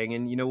they're paying.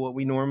 And what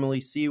we normally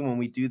see when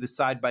we do the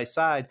side by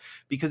side,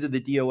 because of the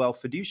DOL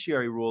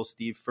fiduciary rules,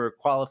 Steve, for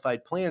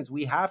qualified plans,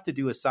 we have to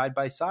do a side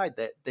by side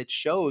that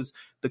shows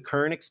the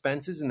current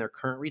expenses in their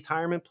current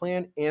retirement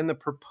plan and the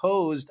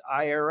proposed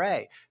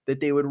IRA that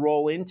they would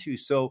roll into.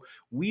 So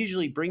we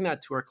usually bring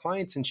that to our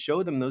clients and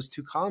show them those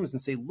two columns and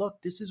say,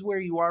 look, this is where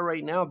you are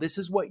right now. This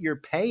is what you're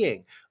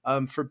paying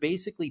for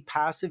basically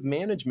passive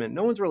management.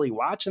 No one's really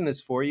watching this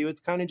for you.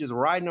 It's kind of just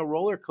riding a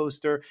roller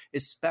coaster,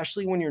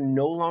 especially when you're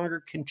no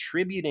longer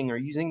contributing or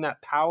using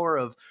that power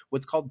of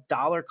what's called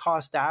dollar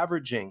cost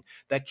averaging,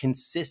 that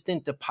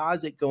consistent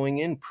deposit going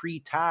in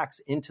pre-tax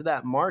into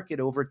that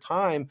market over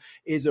time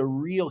is a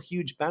real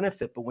huge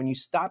benefit. But when you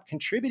stop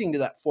contributing to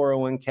that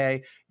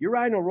 401k, you're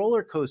riding a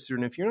roller coaster.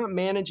 And if you're not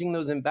managing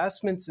those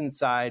investments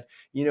inside,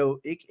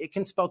 it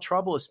can spell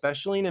trouble,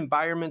 especially in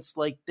environments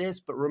like this.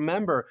 But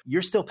remember,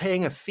 you're still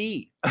paying a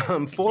fee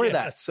for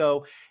that.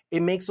 So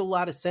it makes a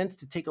lot of sense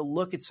to take a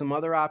look at some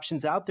other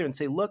options out there and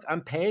say, look,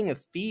 I'm paying a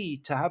fee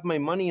to have my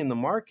money in the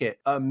market.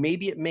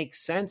 Maybe it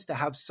makes sense to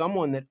have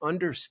someone that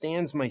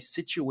understands my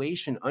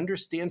situation,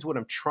 understands what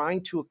I'm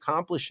trying to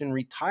accomplish in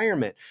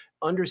retirement,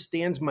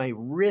 understands my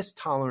risk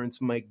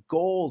tolerance, my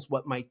goals,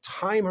 what my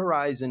time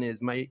horizon is,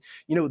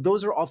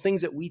 those are all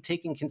things that we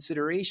take in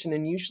consideration.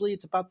 And usually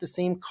it's about the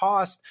same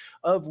cost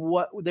of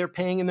what they're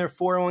paying in their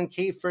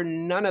 401k for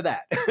none of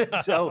that.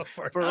 So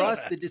for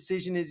us, the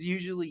decision is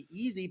usually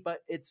easy, but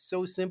it's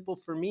so simple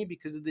for me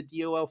because of the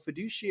DOL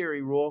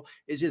fiduciary rule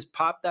is just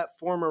pop that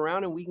form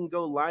around and we can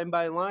go line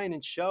by line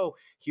and show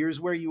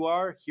here's where you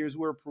are, here's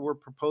where we're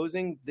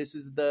proposing. This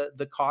is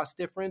the cost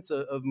difference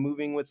of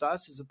moving with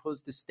us as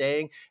opposed to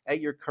staying at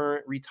your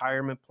current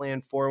retirement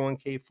plan,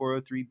 401k,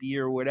 403b,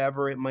 or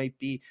whatever it might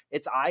be.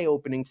 It's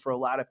eye-opening for a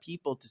lot of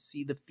people to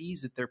see the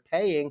fees that they're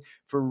paying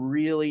for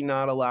really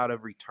not a lot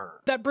of return.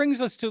 That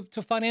brings us to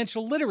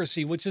financial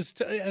literacy, which is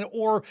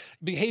or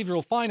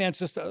behavioral finance,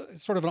 just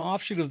sort of an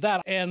offshoot of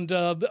that. And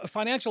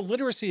financial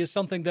literacy is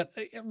something that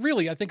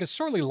really I think is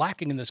sorely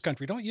lacking in this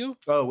country, don't you?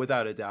 Oh,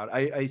 without a doubt.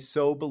 I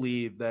so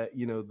believe that,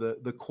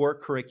 the core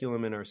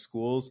curriculum in our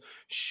schools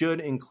should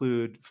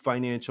include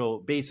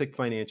basic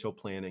financial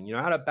planning,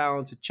 how to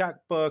balance a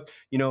checkbook,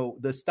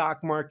 the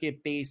stock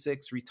market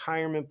basics,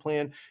 retirement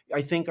plan.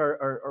 I think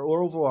our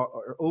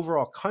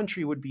overall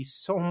country would be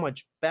so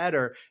much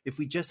better if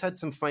we just had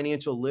some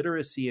financial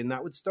literacy, and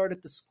that would start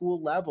at the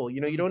school level.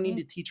 You don't need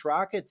to teach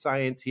rocket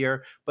science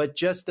here, but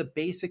just the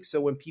basics.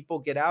 So when people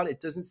get out,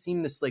 it doesn't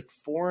seem this like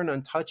foreign,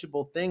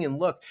 untouchable thing. And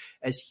look,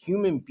 as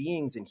human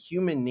beings and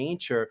human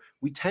nature,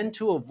 we tend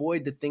to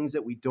avoid the things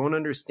that we don't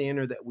understand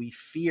or that we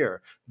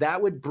fear.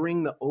 That would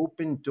bring the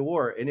open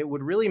door, and it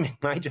would really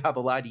make my job a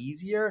lot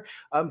easier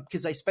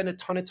because I spend a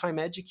ton of time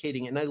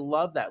educating, and I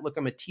love that. Look,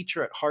 I'm a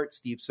teacher at heart,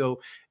 Steve.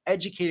 So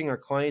educating our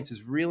clients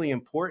is really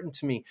important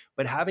to me,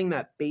 but having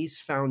that base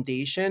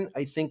foundation,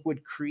 I think,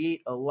 would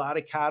create a lot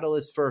of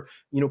catalysts for,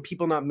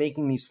 people not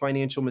making these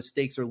financial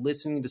mistakes or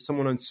listening to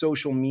someone on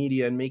social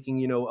media and making,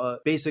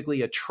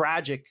 basically a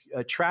tragic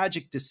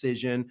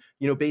decision,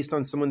 based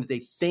on someone that they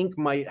think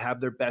might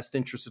have their best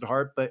interest at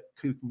heart, but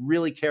could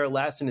really care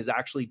less and is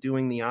actually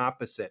doing the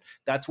opposite.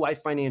 That's why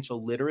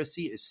financial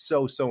literacy is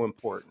so, so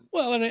important.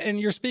 Well, and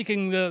you're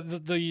speaking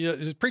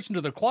the preaching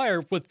to the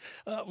choir with,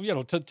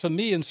 to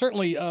me, and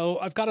certainly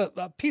I've got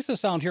a piece of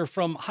sound here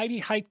from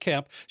Heidi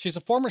Heitkamp. She's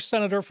a former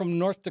senator from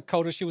North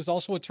Dakota. She was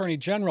also Attorney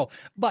General,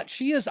 but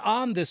she is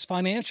on this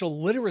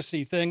financial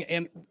literacy thing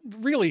and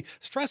really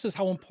stresses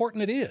how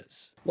important it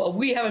is. Well,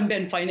 we haven't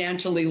been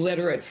financially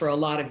literate for a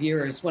lot of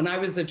years. When I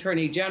was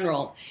Attorney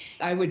General,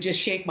 I would just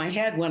shake my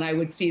head when I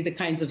would see the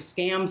kinds of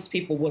scams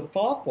people would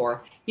fall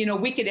for.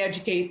 We could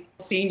educate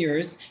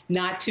seniors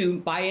not to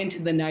buy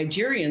into the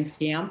Nigerian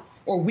scam,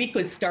 or we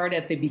could start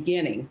at the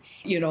beginning.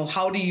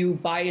 How do you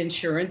buy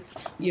insurance?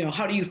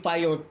 How do you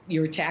file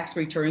your tax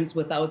returns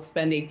without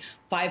spending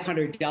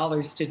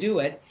 $500 to do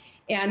it?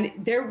 And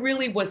there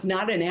really was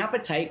not an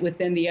appetite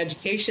within the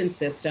education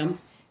system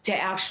to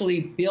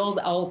actually build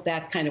out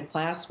that kind of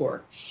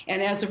classwork.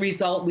 And as a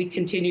result, we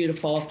continue to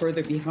fall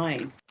further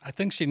behind. I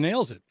think she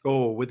nails it.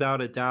 Oh, without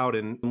a doubt.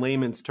 In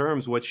layman's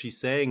terms, what she's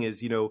saying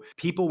is,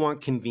 people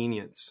want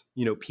convenience.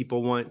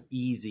 People want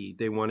easy.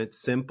 They want it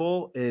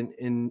simple.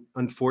 And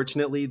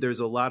unfortunately,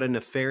 there's a lot of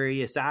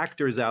nefarious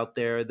actors out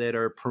there that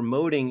are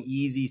promoting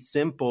easy,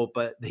 simple,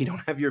 but they don't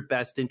have your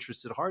best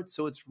interest at heart.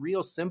 So it's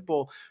real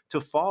simple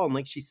to fall. And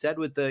like she said,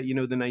 with the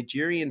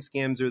Nigerian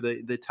scams or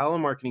the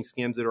telemarketing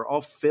scams that are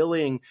all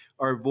filling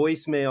our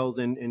voicemails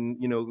and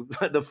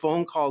the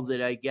phone calls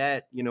that I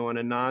get, on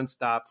a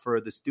nonstop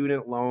for the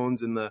student loan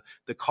and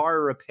the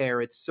car repair.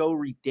 It's so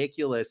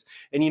ridiculous.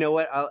 And you know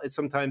what?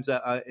 Sometimes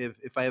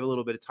if I have a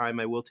little bit of time,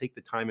 I will take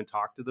the time and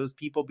talk to those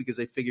people, because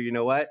I figure,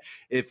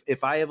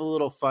 if I have a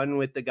little fun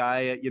with the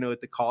guy, at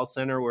the call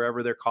center,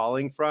 wherever they're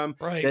calling from,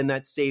 right, then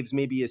that saves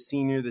maybe a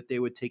senior that they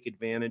would take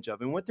advantage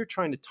of. And what they're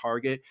trying to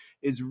target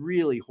is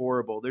really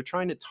horrible. They're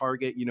trying to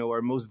target,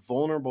 our most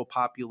vulnerable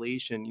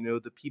population,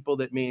 the people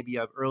that maybe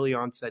have early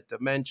onset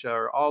dementia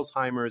or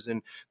Alzheimer's.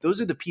 And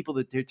those are the people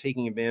that they're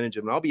taking advantage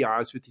of. And I'll be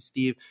honest with you,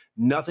 Steve,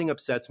 nothing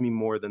upsets me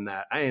more than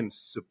that. I am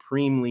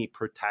supremely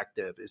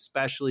protective,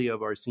 especially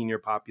of our senior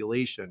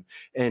population.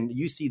 And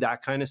you see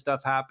that kind of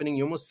stuff happening,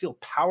 you almost feel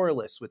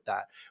powerless with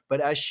that.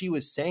 But as she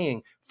was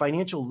saying,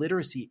 financial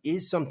literacy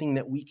is something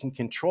that we can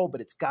control,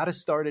 but it's got to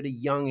start at a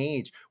young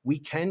age. We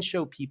can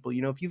show people,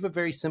 if you have a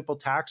very simple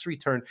tax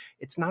return,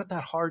 it's not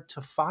that hard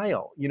to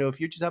file. If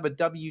you just have a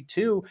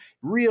W-2,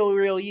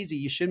 real easy.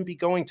 You shouldn't be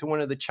going to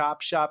one of the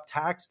chop shop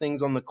tax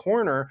things on the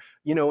corner,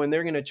 and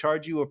they're going to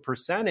charge you a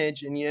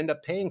percentage, and you end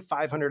up paying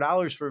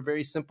 $500 for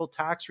very simple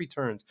tax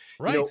returns.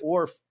 Right.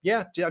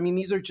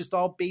 These are just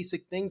all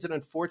basic things. And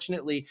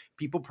unfortunately,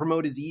 people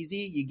promote as easy.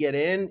 You get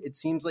in, it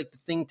seems like the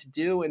thing to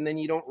do. And then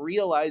you don't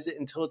realize it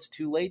until it's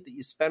too late that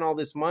you spent all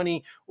this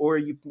money or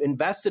you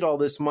invested all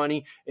this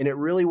money and it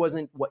really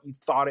wasn't what you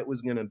thought it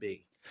was going to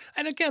be.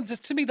 And again,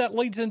 to me, that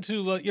leads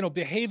into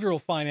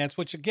behavioral finance,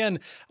 which again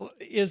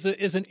is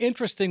an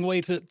interesting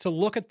way to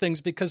look at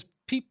things, because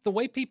the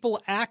way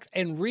people act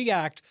and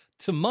react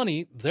to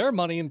money, their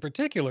money in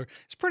particular,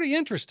 is pretty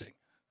interesting.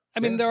 I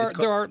mean, there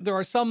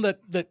are some that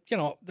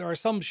there are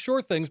some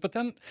sure things, but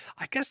then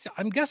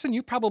I'm guessing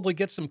you probably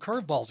get some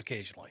curveballs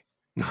occasionally.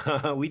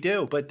 We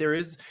do, but there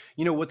is,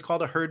 what's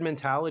called a herd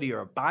mentality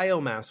or a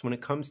biomass when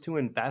it comes to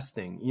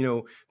investing.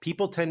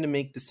 People tend to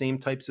make the same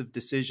types of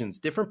decisions.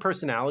 Different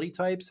personality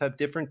types have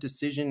different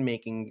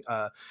decision-making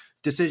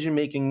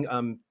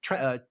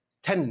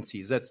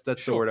tendencies. That's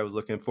Sure. the word I was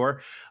looking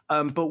for.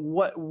 But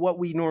what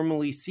we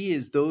normally see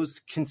is those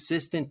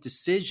consistent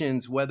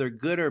decisions, whether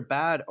good or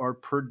bad, are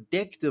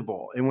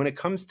predictable. And when it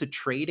comes to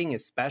trading,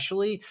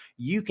 especially,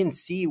 you can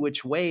see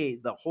which way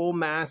the whole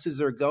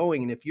masses are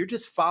going. And if you're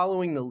just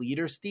following the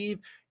leader, Steve,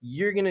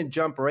 you're going to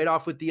jump right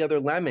off with the other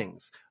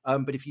lemmings.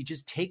 But if you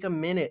just take a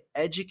minute,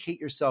 educate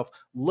yourself,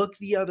 look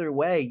the other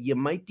way, you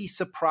might be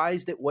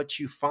surprised at what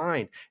you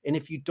find. And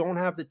if you don't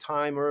have the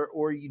time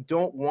or you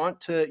don't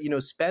want to,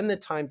 spend the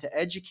time to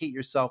educate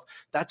yourself,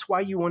 that's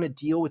why you want to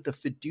deal with the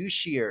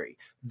fiduciary.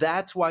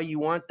 That's why you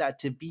want that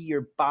to be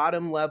your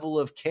bottom level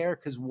of care,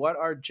 because what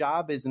our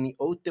job is and the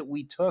oath that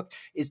we took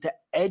is to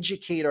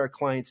educate our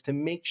clients, to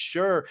make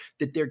sure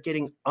that they're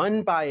getting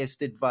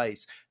unbiased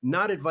advice,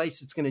 not advice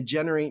that's going to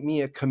generate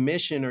me a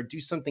commission or do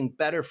something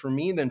better for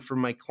me than for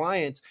my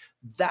clients.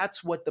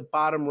 That's what the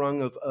bottom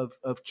rung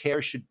of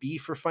care should be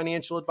for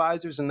financial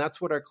advisors. And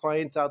that's what our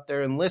clients out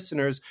there and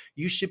listeners,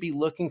 you should be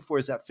looking for,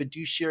 is that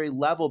fiduciary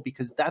level,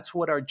 because that's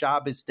what our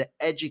job is, to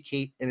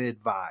educate and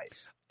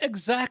advise.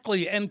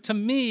 Exactly. And to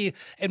me,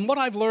 and what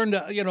I've learned,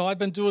 I've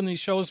been doing these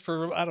shows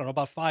for, I don't know,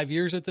 about 5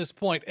 years at this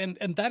point. And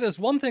that is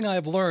one thing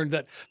I've learned,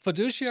 that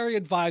fiduciary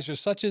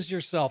advisors such as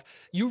yourself,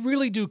 you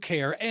really do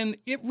care. And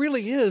it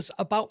really is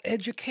about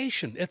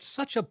education. It's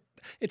such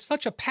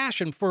a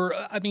passion for,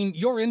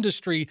 your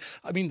industry.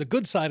 The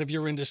good side of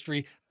your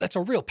industry. That's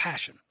a real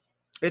passion.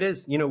 It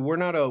is. We're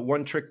not a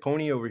one-trick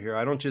pony over here.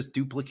 I don't just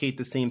duplicate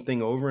the same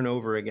thing over and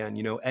over again.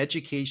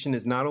 Education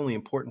is not only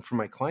important for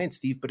my clients,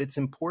 Steve, but it's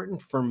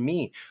important for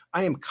me.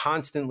 I am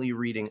constantly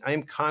reading. I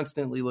am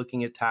constantly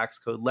looking at tax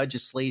code,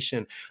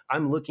 legislation.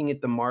 I'm looking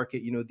at the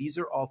market. These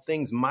are all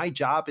things. My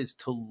job is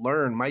to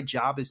learn. My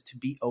job is to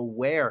be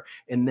aware.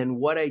 And then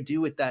what I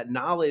do with that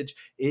knowledge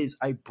is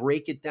I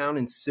break it down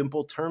in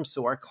simple terms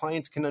so our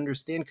clients can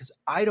understand, because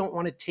I don't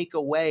want to take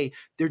away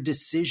their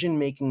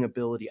decision-making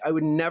ability. I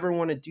would never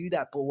want to do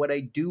that. But what I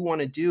do want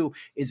to do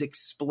is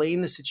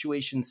explain the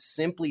situation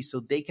simply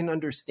so they can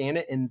understand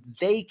it and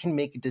they can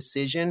make a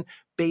decision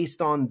based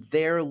on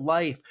their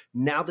life.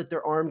 Now that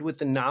they're armed with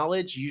the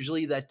knowledge,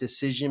 usually that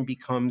decision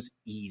becomes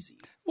easy.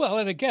 Well,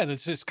 and again,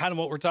 it's just kind of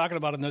what we're talking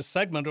about in this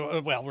segment.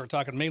 Well, we're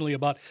talking mainly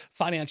about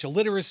financial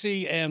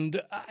literacy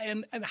and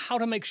how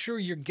to make sure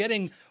you're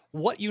getting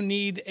what you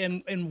need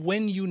and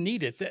when you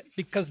need it.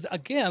 Because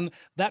again,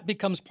 that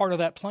becomes part of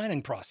that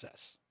planning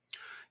process.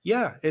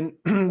 Yeah. And,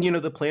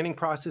 the planning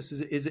process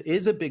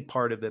is a big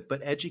part of it. But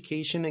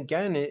education,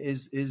 again,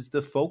 is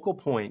the focal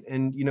point.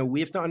 And, we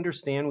have to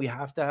understand, we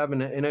have to have,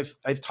 and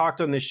I've talked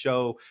on this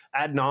show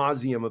ad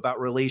nauseum about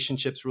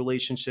relationships.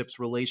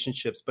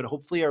 But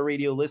hopefully our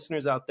radio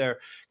listeners out there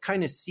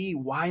kind of see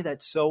why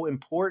that's so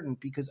important,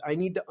 because I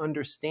need to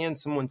understand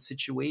someone's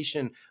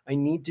situation. I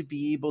need to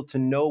be able to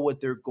know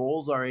what their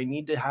goals are. I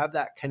need to have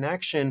that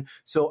connection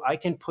so I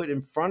can put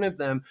in front of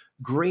them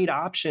great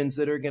options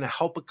that are going to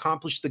help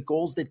accomplish the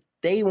goals that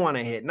they want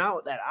to hit,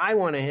 not that I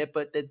want to hit,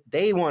 but that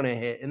they want to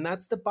hit. And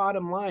that's the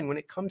bottom line. When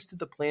it comes to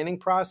the planning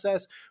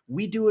process,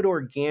 we do it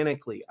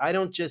organically. I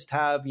don't just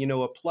have,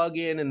 a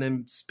plug-in and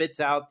then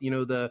spits out,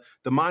 the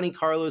Monte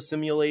Carlo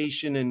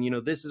simulation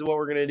and, this is what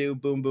we're going to do.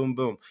 Boom, boom,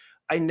 boom.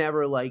 I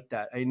never liked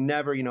that.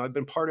 I've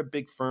been part of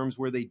big firms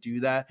where they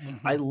do that.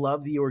 Mm-hmm. I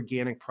love the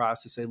organic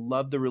process. I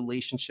love the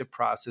relationship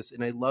process,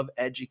 and I love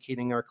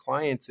educating our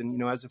clients. And,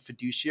 as a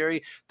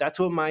fiduciary, that's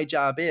what my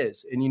job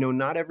is. And,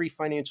 not every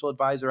financial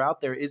advisor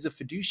out there is a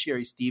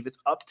fiduciary, Steve. It's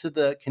up to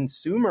the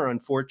consumer,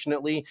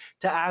 unfortunately,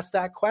 to ask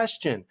that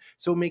question.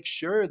 So make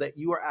sure that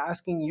you are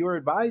asking your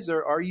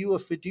advisor, are you a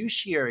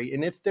fiduciary?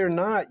 And if they're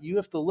not, you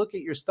have to look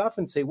at your stuff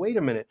and say, wait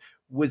a minute,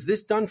 was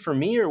this done for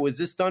me or was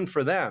this done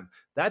for them?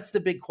 That's the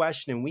big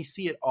question. And we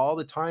see it all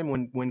the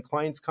time when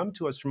clients come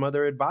to us from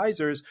other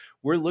advisors.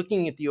 We're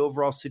looking at the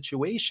overall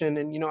situation.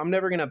 And, I'm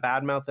never going to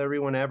badmouth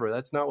everyone ever.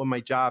 That's not what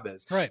my job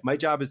is. Right. My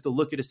job is to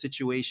look at a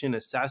situation,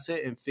 assess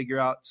it, and figure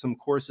out some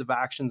course of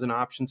actions and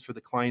options for the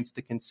clients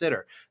to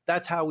consider.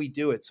 That's how we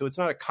do it. So it's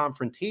not a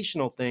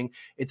confrontational thing.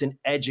 It's an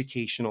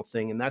educational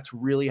thing. And that's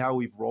really how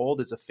we've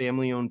rolled as a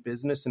family-owned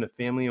business and a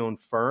family-owned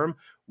firm.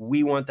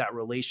 We want that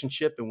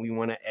relationship and we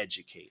want to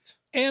educate.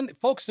 And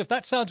folks, if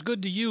that sounds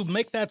good to you,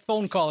 make that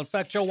phone call. In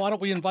fact, Joe, why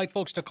don't we invite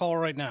folks to call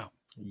right now?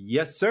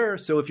 Yes, sir.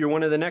 So if you're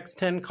one of the next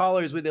 10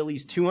 callers with at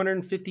least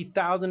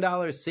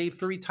 $250,000 saved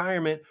for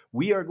retirement,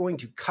 we are going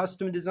to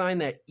custom design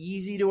that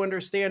easy to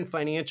understand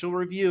financial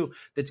review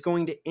that's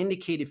going to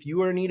indicate if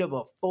you are in need of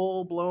a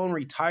full-blown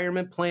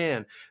retirement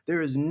plan.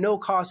 There is no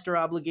cost or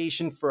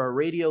obligation for our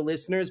radio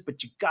listeners,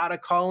 but you got to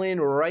call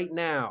in right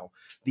now.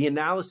 The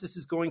analysis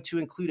is going to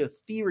include a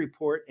fee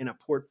report and a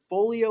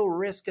portfolio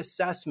risk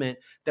assessment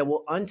that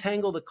will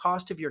untangle the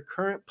cost of your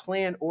current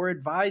plan or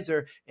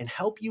advisor and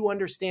help you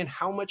understand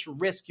how much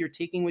risk you're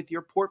taking with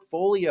your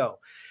portfolio.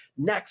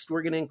 Next,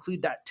 we're going to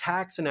include that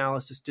tax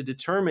analysis to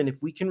determine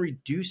if we can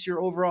reduce your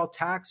overall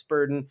tax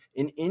burden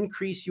and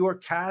increase your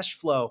cash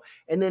flow.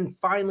 And then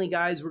finally,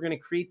 guys, we're going to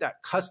create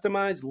that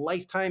customized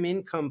lifetime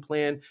income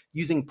plan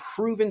using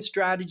proven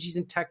strategies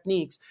and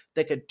techniques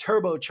that could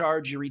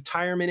turbocharge your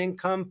retirement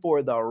income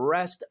for the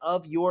rest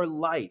of your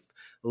life.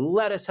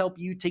 Let us help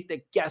you take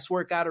the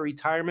guesswork out of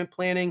retirement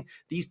planning.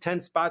 These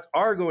 10 spots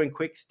are going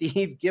quick,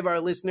 Steve. Give our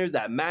listeners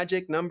that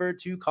magic number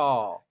to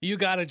call. You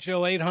got it,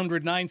 Joe.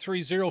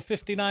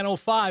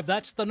 800-930-5905.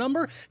 That's the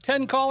number.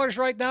 10 callers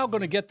right now going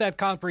to get that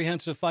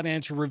comprehensive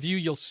financial review.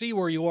 You'll see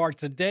where you are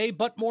today,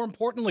 but more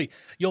importantly,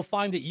 you'll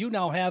find that you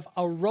now have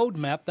a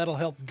roadmap that'll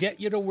help get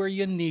you to where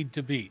you need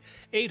to be.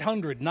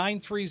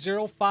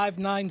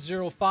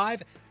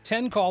 800-930-5905.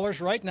 10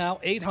 callers right now,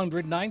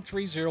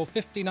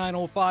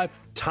 800-930-5905.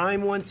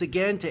 Time once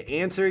again to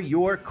answer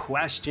your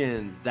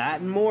questions.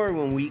 That and more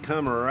when we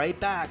come right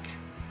back.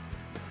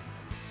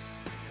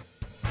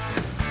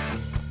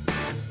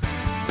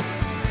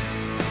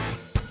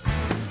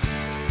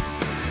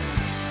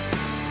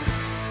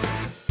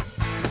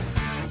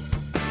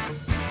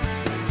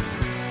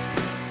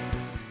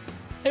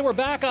 Hey, we're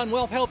back on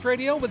Wealth Health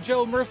Radio with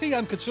Joe Murphy.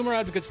 I'm consumer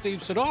advocate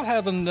Steve Siddall,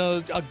 having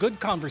a good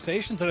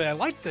conversation today. I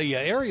like the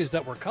areas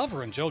that we're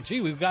covering, Joe.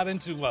 Gee, we've got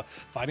into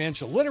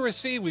financial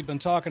literacy. We've been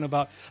talking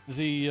about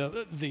the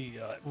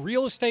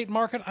real estate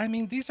market. I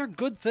mean, these are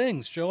good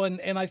things, Joe,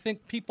 and I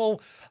think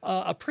people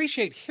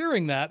appreciate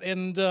hearing that,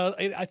 and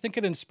I think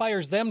it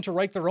inspires them to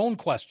write their own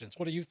questions.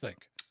 What do you think?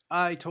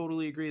 I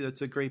totally agree.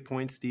 That's a great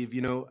point, Steve.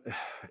 You know,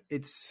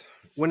 it's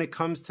when it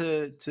comes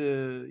to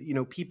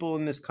people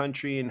in this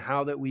country and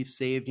how that we've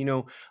saved,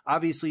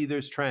 obviously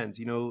there's trends.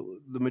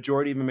 The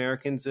majority of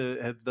Americans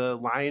have the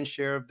lion's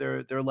share of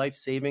their life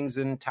savings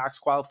in tax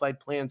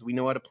qualified plans. We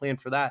know how to plan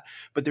for that.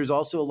 But there's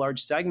also a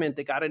large segment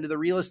that got into the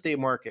real estate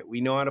market.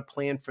 We know how to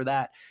plan for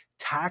that.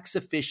 Tax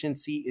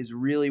efficiency is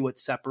really what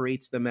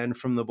separates the men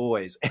from the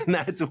boys. And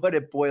that's what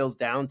it boils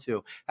down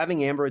to.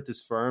 Having Amber at this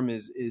firm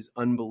is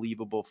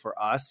unbelievable for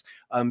us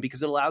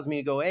because it allows me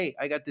to go, hey,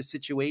 I got this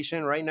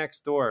situation right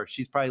next door.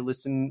 She's probably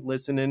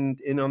listening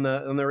in on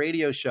the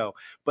radio show.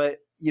 But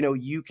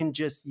you can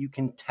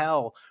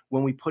tell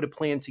when we put a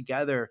plan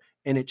together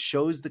and it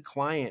shows the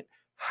client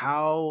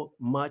how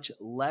much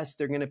less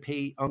they're going to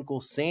pay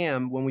Uncle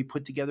Sam when we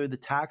put together the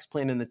tax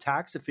plan and the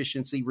tax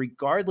efficiency,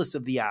 regardless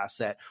of the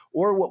asset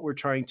or what we're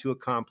trying to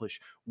accomplish.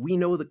 We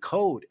know the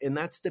code, and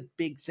that's the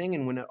big thing.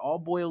 And when it all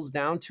boils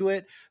down to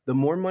it, the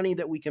more money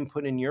that we can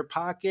put in your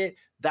pocket,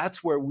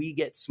 that's where we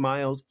get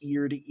smiles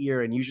ear to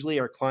ear. And usually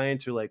our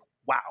clients are like,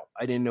 wow,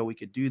 I didn't know we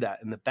could do that.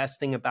 And the best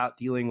thing about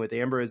dealing with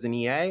Amber as an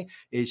EA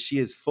is she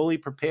is fully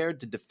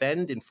prepared to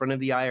defend in front of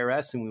the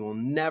IRS, and we will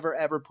never,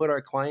 ever put our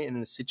client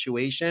in a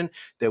situation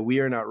that we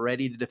are not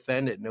ready to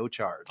defend at no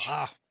charge.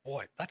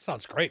 Boy, that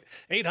sounds great.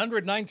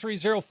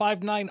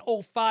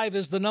 800-930-5905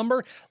 is the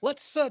number.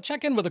 Let's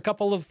check in with a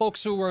couple of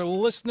folks who are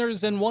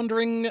listeners and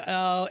wondering.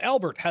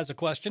 Albert has a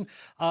question.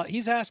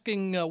 He's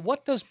asking,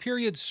 what does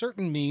period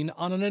certain mean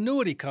on an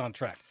annuity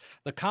contract?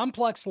 The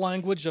complex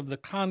language of the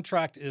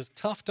contract is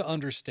tough to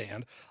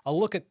understand. A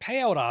look at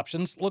payout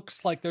options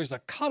looks like there's a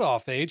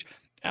cutoff age,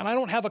 and I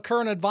don't have a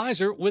current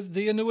advisor with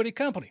the annuity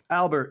company.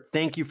 Albert,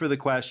 thank you for the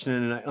question,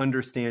 and I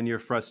understand your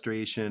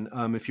frustration.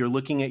 If you're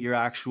looking at your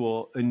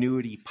actual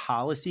annuity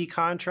policy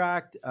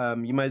contract,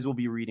 you might as well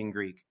be reading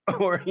Greek.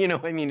 Or,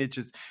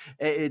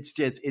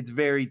 it's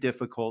very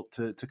difficult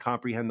to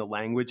comprehend the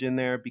language in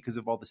there because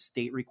of all the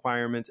state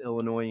requirements,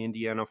 Illinois,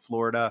 Indiana,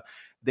 Florida.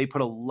 They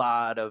put a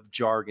lot of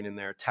jargon in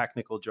there,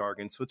 technical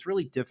jargon. So it's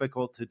really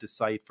difficult to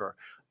decipher.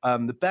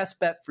 The best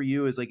bet for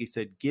you is, like I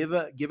said, give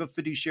a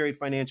fiduciary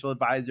financial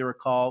advisor a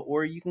call,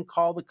 or you can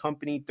call the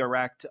company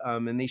direct,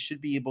 and they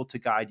should be able to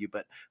guide you.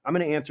 But I'm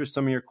going to answer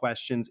some of your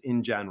questions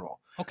in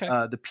general. Okay.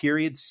 The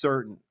period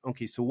certain.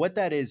 Okay, so what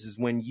that is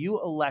when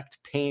you elect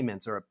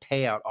payments or a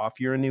payout off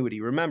your annuity.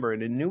 Remember,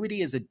 an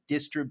annuity is a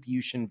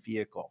distribution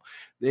vehicle.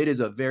 It is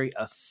a very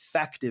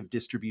effective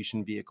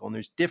distribution vehicle, and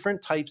there's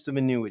different types of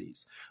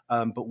annuities.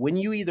 But when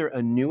you either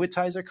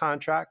annuitize a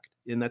contract,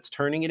 and that's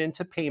turning it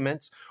into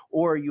payments,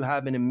 or you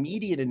have an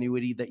immediate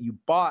annuity that you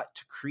bought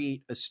to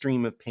create a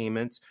stream of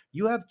payments,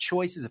 you have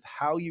choices of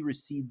how you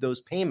receive those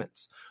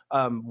payments.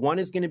 One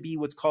is going to be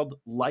what's called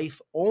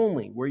life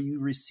only, where you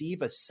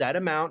receive a set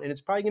amount, and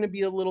it's probably going to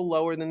be a little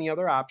lower than the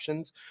other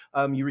options.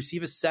 You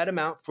receive a set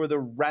amount for the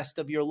rest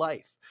of your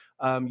life.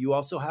 You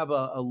also have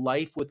a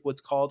life with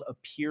what's called a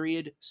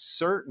period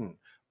certain.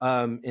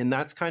 And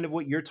that's kind of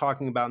what you're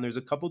talking about. And there's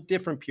a couple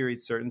different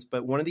period certains,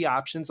 but one of the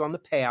options on the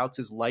payouts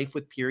is life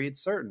with period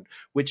certain,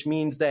 which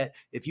means that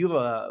if you have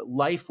a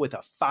life with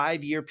a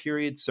 5-year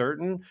period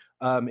certain,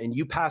 and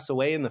you pass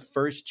away in the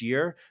first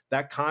year,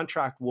 that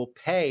contract will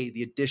pay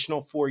the additional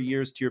 4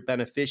 years to your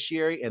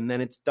beneficiary, and then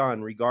it's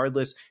done.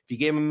 Regardless, if you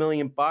gave them $1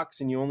 million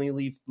and you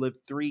only live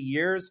 3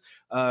 years,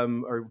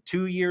 or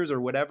 2 years, or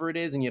whatever it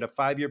is, and you had a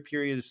 5-year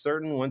period of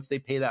certain, once they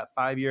pay that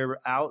 5-year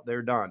out,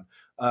 they're done.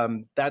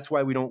 That's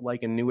why we don't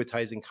like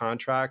annuitizing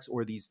contracts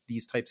or these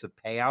types of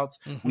payouts.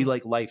 Mm-hmm. We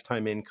like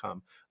lifetime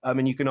income.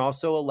 And you can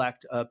also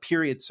elect a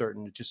period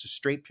certain, just a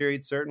straight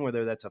period certain,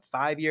 whether that's a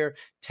 5-year,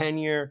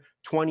 10-year,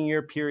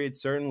 20-year period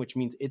certain, which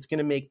means it's going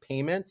to make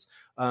payments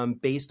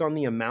based on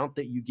the amount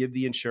that you give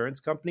the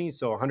insurance company.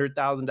 So $100,000,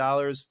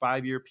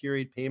 5-year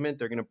period payment,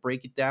 they're going to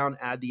break it down,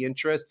 add the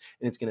interest,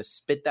 and it's going to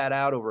spit that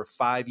out over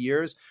 5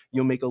 years.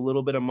 You'll make a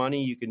little bit of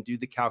money. You can do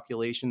the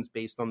calculations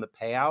based on the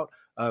payout.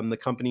 The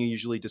company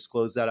usually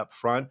disclose that up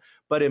front.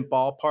 But in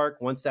ballpark,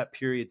 once that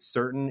period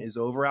certain is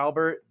over,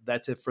 Albert,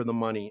 that's it for the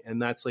money.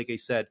 And that's, like I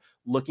said,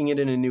 looking at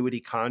an annuity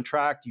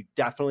contract, you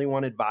definitely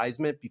want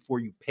advisement before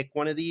you pick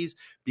one of these,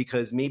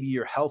 because maybe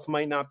your health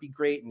might not be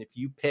great. And if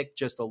you pick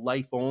just a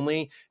life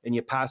only and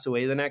you pass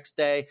away the next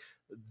day,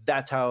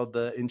 that's how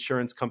the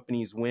insurance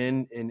companies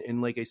win.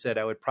 And like I said,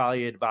 I would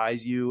probably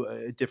advise you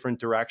a different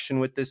direction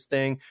with this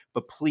thing,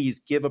 but please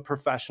give a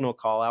professional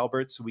call,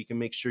 Albert, so we can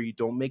make sure you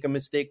don't make a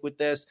mistake with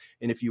this.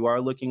 And if you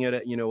are looking at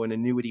an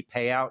annuity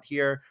payout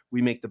here,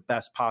 we make the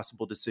best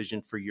possible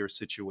decision for your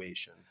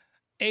situation.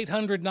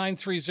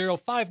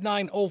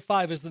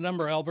 800-930-5905 is the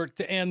number, Albert.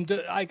 And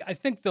I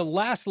think the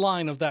last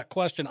line of that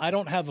question, I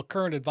don't have a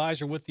current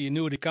advisor with the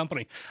annuity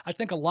company. I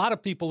think a lot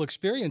of people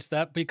experience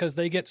that because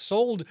they get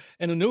sold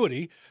an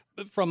annuity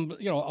from,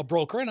 a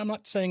broker. And I'm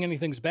not saying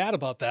anything's bad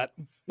about that,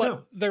 but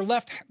no. They're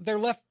left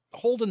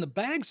holding the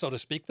bag, so to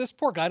speak. This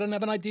poor guy doesn't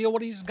have an idea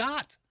what he's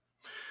got.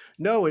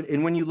 No,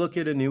 and when you look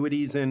at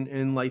annuities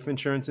and life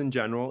insurance in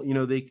general,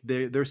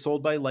 they're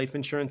sold by life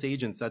insurance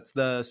agents. That's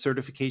the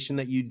certification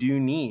that you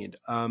do need.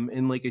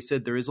 And like I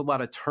said, there is a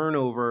lot of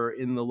turnover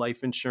in the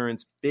life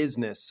insurance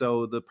business.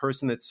 So the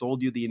person that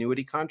sold you the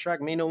annuity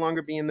contract may no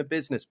longer be in the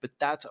business, but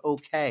that's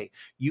okay.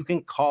 You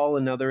can call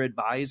another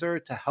advisor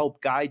to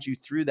help guide you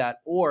through that,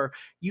 or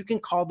you can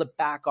call the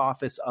back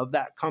office of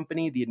that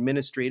company, the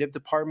administrative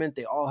department.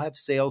 They all have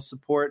sales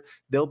support.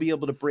 They'll be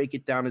able to break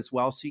it down as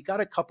well. So you got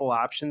a couple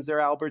options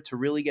there, Albert, to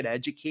really get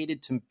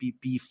educated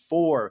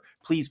before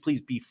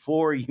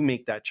you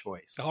make that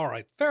choice. All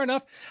right. Fair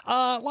enough.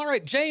 All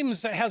right.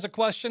 James has a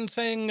question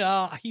saying,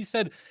 he's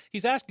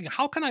asking,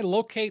 how can I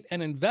locate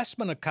an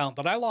investment account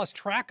that I lost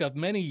track of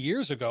many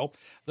years ago?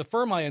 The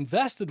firm I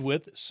invested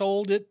with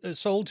sold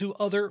to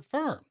other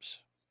firms.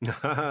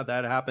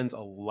 That happens a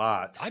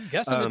lot. I'm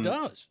guessing it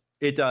does.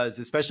 It does,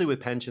 especially with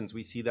pensions.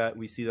 We see that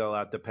a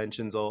lot. The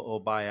pensions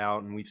will buy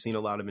out, and we've seen a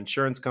lot of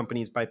insurance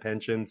companies buy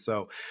pensions.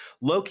 So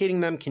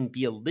locating them can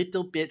be a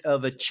little bit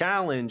of a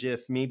challenge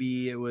if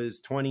maybe it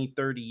was 20,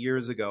 30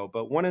 years ago.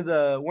 But one of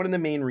the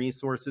main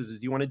resources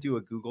is you want to do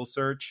a Google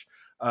search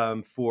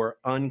for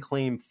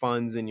unclaimed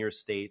funds in your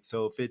state.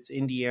 So if it's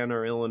Indiana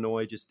or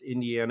Illinois, just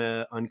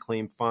Indiana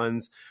unclaimed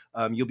funds,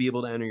 you'll be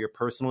able to enter your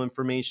personal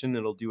information.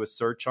 It'll do a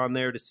search on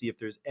there to see if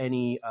there's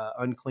any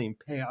unclaimed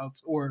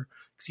payouts or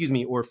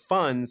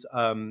funds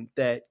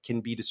that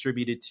can be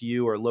distributed to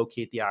you, or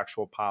locate the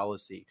actual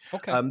policy.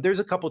 Okay. There's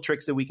a couple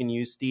tricks that we can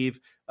use, Steve.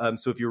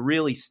 So if you're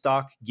really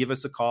stuck, give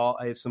us a call.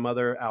 I have some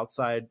other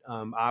outside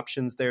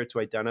options there to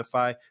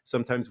identify.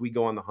 Sometimes we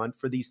go on the hunt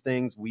for these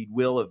things. We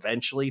will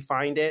eventually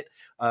find it,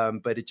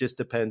 but it just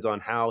depends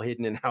on how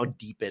hidden and how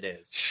deep it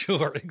is.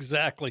 Sure,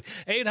 exactly.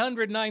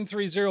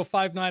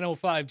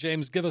 800-930-5905.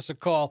 James, give us a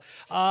call.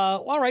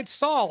 All right,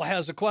 Saul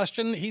has a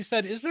question. He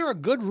said, is there a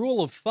good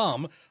rule of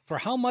thumb for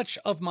how much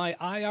of my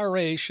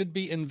IRA should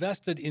be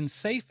invested in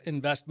safe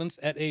investments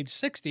at age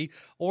 60,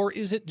 or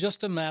is it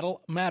just a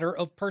matter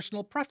of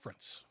personal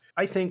preference?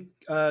 I think,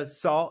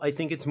 Saul,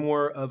 it's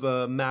more of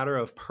a matter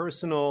of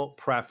personal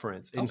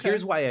preference. And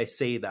here's why I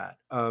say that.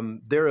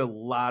 There are a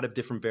lot of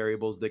different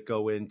variables that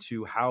go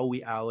into how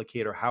we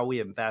allocate or how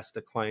we invest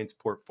a client's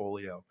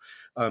portfolio.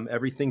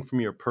 Everything from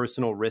your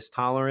personal risk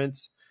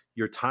tolerance,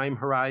 your time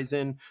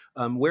horizon,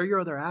 where your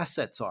other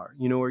assets are.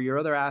 Are your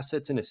other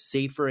assets in a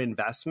safer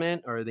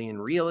investment? Are they in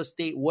real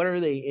estate? What are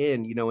they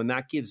in? And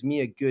that gives me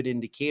a good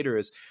indicator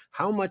is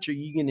how much are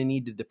you going to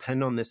need to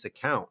depend on this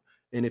account?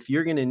 And if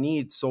you're going to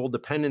need sole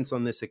dependence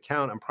on this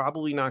account, I'm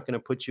probably not going to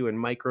put you in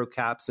micro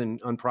caps and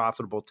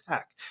unprofitable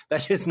tech.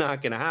 That's just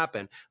not going to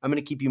happen. I'm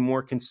going to keep you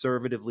more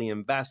conservatively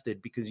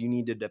invested because you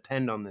need to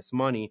depend on this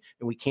money,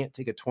 and we can't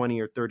take a 20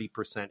 or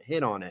 30%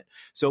 hit on it.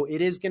 So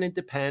it is going to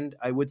depend.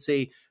 I would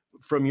say,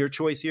 from your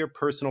choice here,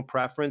 personal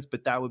preference,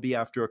 but that would be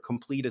after a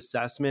complete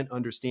assessment,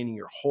 understanding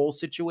your whole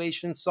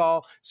situation,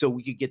 Saul, so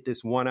we could get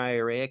this one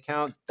IRA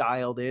account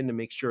dialed in to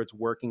make sure it's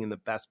working in the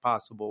best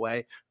possible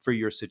way for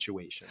your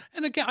situation.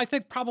 And again, I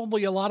think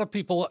probably a lot of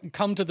people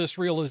come to this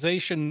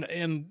realization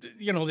and,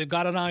 they've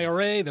got an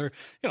IRA,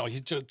 you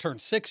turn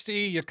 60,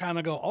 you kind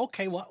of go,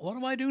 okay, what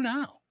do I do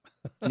now?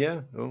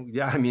 Yeah. Oh,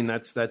 yeah. I mean,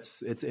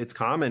 it's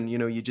common,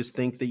 you just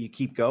think that you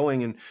keep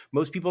going, and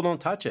most people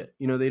don't touch it.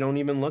 They don't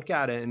even look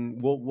at it.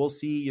 And we'll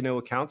see,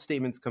 account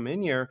statements come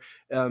in here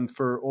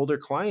for older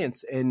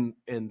clients, and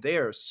they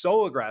are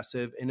so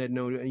aggressive. And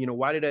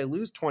why did I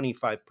lose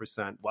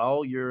 25%?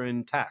 Well, you're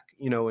in tech,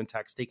 and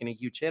tech's taking a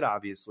huge hit,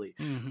 obviously.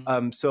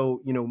 Mm-hmm.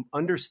 So,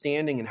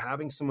 understanding and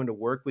having someone to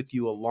work with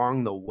you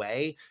along the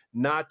way,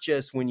 not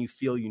just when you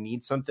feel you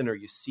need something or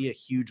you see a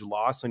huge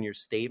loss on your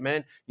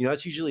statement,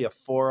 that's usually a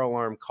 401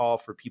 alarm call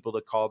for people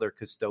to call their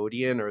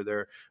custodian or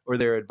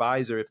their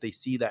advisor if they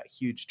see that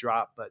huge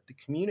drop. But the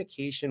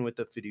communication with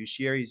the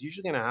fiduciary is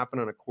usually going to happen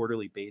on a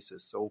quarterly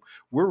basis. So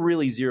we're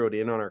really zeroed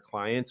in on our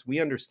clients. We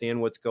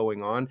understand what's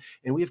going on,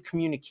 and we have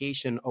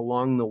communication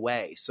along the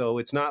way. So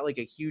it's not like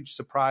a huge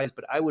surprise,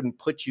 but I wouldn't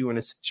put you in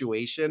a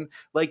situation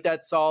like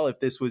that, Saul, if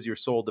this was your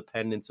sole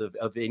dependence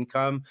of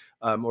income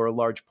or a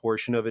large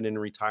portion of it in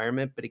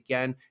retirement. But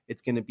again,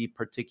 it's going to be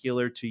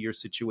particular to your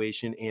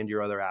situation and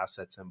your other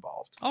assets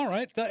involved. All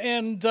right.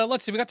 And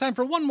let's see, we got time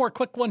for one more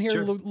quick one here.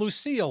 Sure.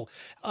 Lucille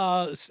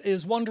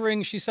is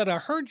wondering, she said, I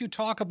heard you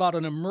talk about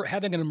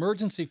having an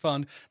emergency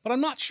fund, but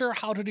I'm not sure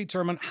how to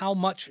determine how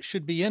much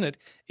should be in it.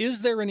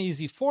 Is there an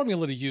easy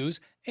formula to use?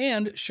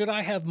 And should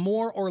I have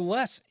more or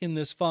less in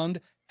this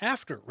fund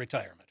after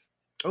retirement?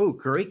 Oh,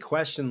 great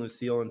question,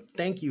 Lucille, and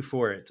thank you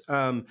for it.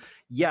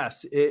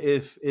 Yes,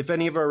 if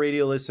any of our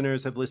radio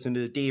listeners have listened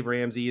to Dave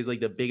Ramsey, is like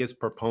the biggest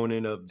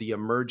proponent of the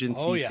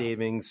emergency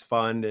savings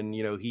fund, and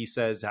he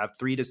says have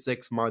 3 to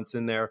 6 months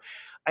in there.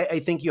 I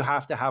think you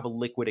have to have a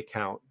liquid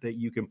account that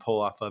you can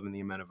pull off of in the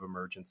event of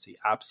emergency.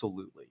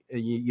 Absolutely.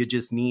 You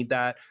just need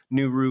that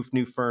new roof,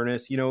 new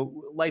furnace.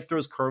 Life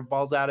throws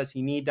curveballs at us.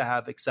 You need to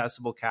have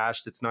accessible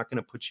cash that's not going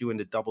to put you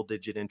into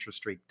double-digit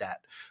interest rate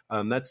debt.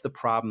 That's the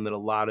problem that a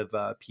lot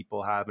of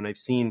people have. And I've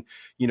seen,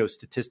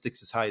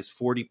 statistics as high as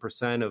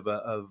 40% of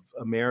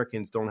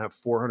Americans don't have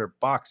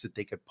 $400 that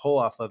they could pull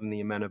off of in the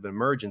event of an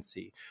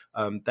emergency.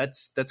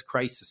 That's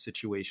crisis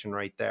situation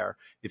right there.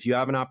 If you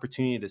have an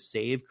opportunity to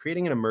save,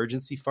 creating an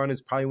emergency fund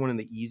is probably one of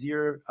the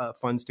easier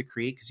funds to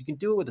create because you can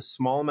do it with a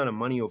small amount of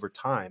money over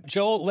time.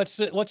 Joe, let's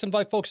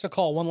invite folks to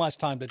call one last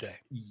time today.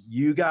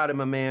 You got it,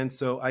 my man.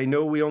 So I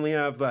know we only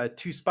have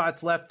 2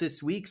 spots left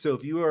this week. So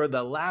if you are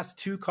the last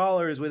 2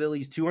 callers with at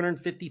least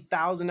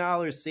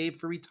 $250,000 saved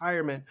for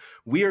retirement,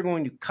 we are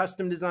going to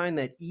custom design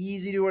that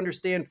easy to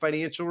understand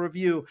financial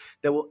review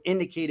that will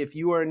indicate if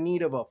you are in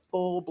need of a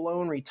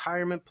full-blown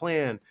retirement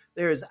plan.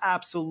 There is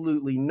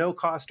absolutely no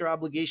cost or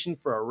obligation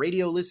for our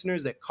radio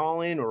listeners that call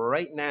in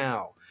right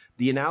now.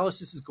 The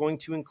analysis is going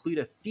to include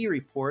a fee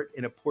report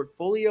and a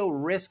portfolio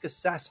risk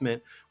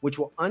assessment, which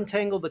will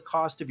untangle the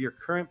cost of your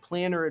current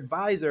plan or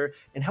advisor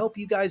and help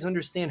you guys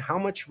understand how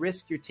much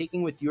risk you're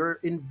taking with your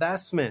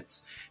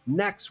investments.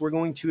 Next, we're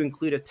going to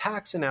include a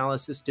tax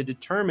analysis to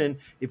determine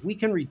if we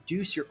can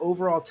reduce your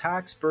overall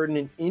tax burden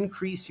and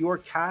increase your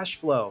cash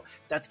flow.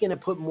 That's going to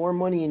put more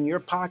money in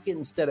your pocket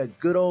instead of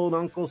good old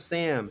Uncle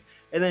Sam.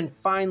 And then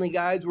finally,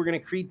 guys, we're going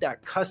to create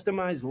that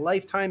customized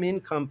lifetime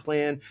income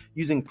plan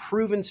using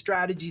proven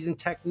strategies and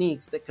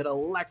techniques that could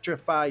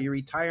electrify your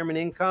retirement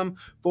income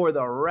for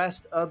the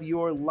rest of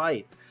your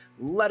life.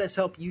 Let us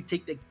help you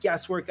take the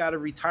guesswork out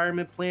of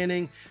retirement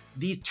planning.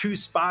 These 2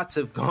 spots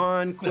have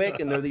gone quick,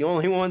 and they're the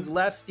only ones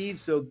left, Steve.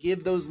 So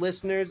give those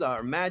listeners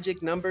our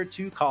magic number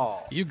to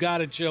call. You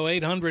got it, Joe.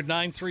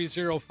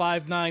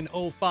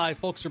 800-930-5905.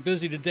 Folks are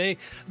busy today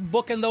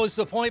booking those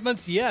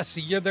appointments. Yes,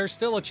 there's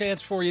still a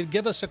chance for you.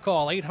 Give us a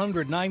call,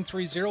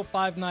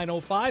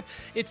 800-930-5905.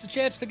 It's a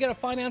chance to get a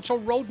financial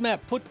roadmap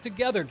put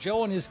together.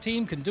 Joe and his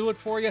team can do it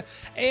for you,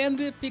 and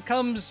it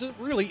becomes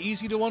really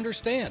easy to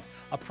understand.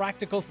 A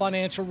practical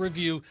financial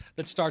review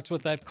that starts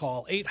with that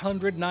call,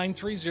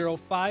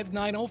 800-930-5905.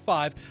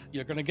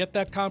 You're going to get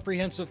that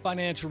comprehensive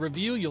financial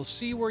review. You'll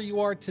see where you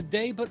are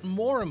today, but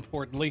more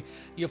importantly,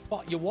 you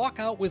walk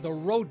out with a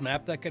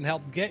roadmap that can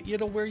help get you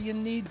to where you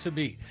need to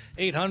be.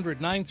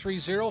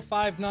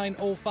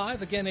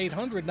 800-930-5905. Again,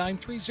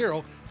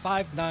 800-930-5905.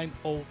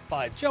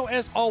 Joe,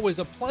 as always,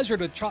 a pleasure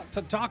to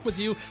talk with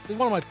you. It's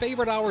one of my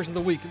favorite hours of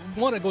the week.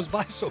 One, it goes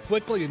by so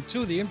quickly, and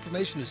 2, the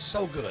information is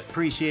so good.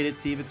 Appreciate it,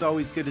 Steve. It's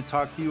always good to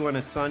talk to you on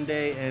a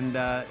Sunday, and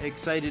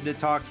excited to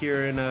talk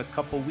here in a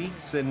couple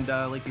weeks. And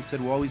like you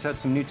said, we'll always have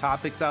some new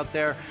topics out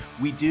there.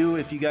 We do,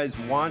 if you guys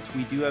want,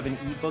 we do have an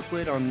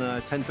e-booklet on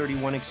the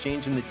 1031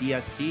 exchange and the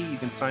DST. You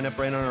can sign up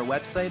right on our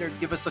website or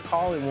give us a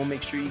call, and we'll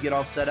make sure you get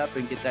all set up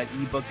and get that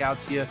e-book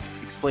out to you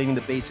explaining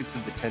the basics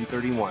of the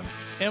 1031.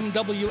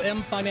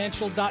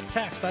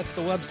 mwmfinancial.tax. That's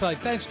the website.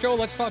 Thanks, Joe.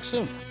 Let's talk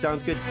soon.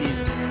 Sounds good, Steve.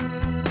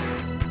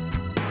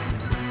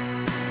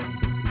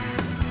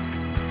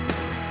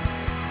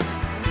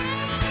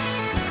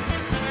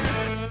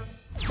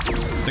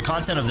 The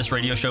content of this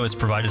radio show is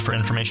provided for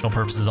informational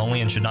purposes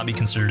only and should not be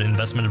considered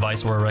investment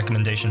advice or a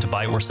recommendation to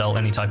buy or sell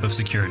any type of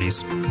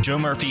securities. Joe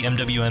Murphy,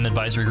 MWM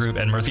Advisory Group,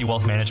 and Murphy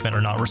Wealth Management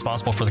are not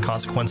responsible for the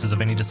consequences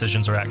of any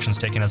decisions or actions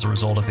taken as a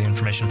result of the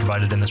information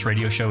provided in this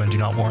radio show and do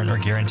not warrant or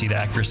guarantee the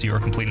accuracy or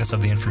completeness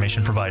of the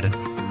information provided.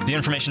 The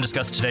information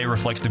discussed today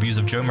reflects the views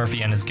of Joe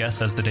Murphy and his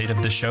guests as the date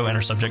of this show and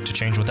are subject to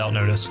change without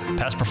notice.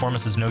 Past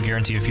performance is no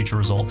guarantee of future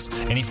results.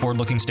 Any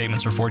forward-looking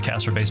statements or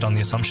forecasts are based on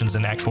the assumptions,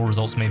 and actual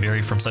results may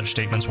vary from such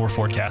statements or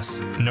forecasts.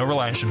 No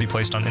reliance should be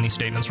placed on any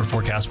statements or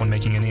forecasts when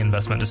making any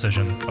investment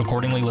decision.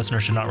 Accordingly,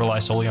 listeners should not rely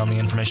solely on the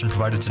information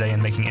provided today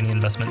in making any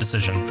investment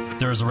decision.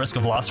 There is a risk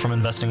of loss from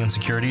investing in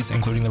securities,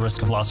 including the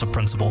risk of loss of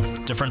principal.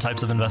 Different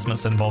types of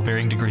investments involve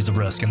varying degrees of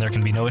risk, and there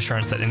can be no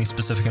assurance that any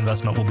specific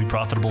investment will be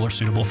profitable or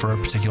suitable for a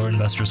particular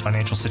investor's investor's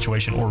financial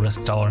situation or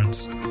risk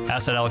tolerance.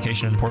 Asset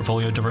allocation and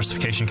portfolio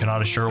diversification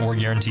cannot assure or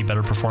guarantee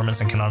better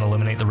performance and cannot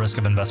eliminate the risk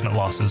of investment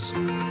losses.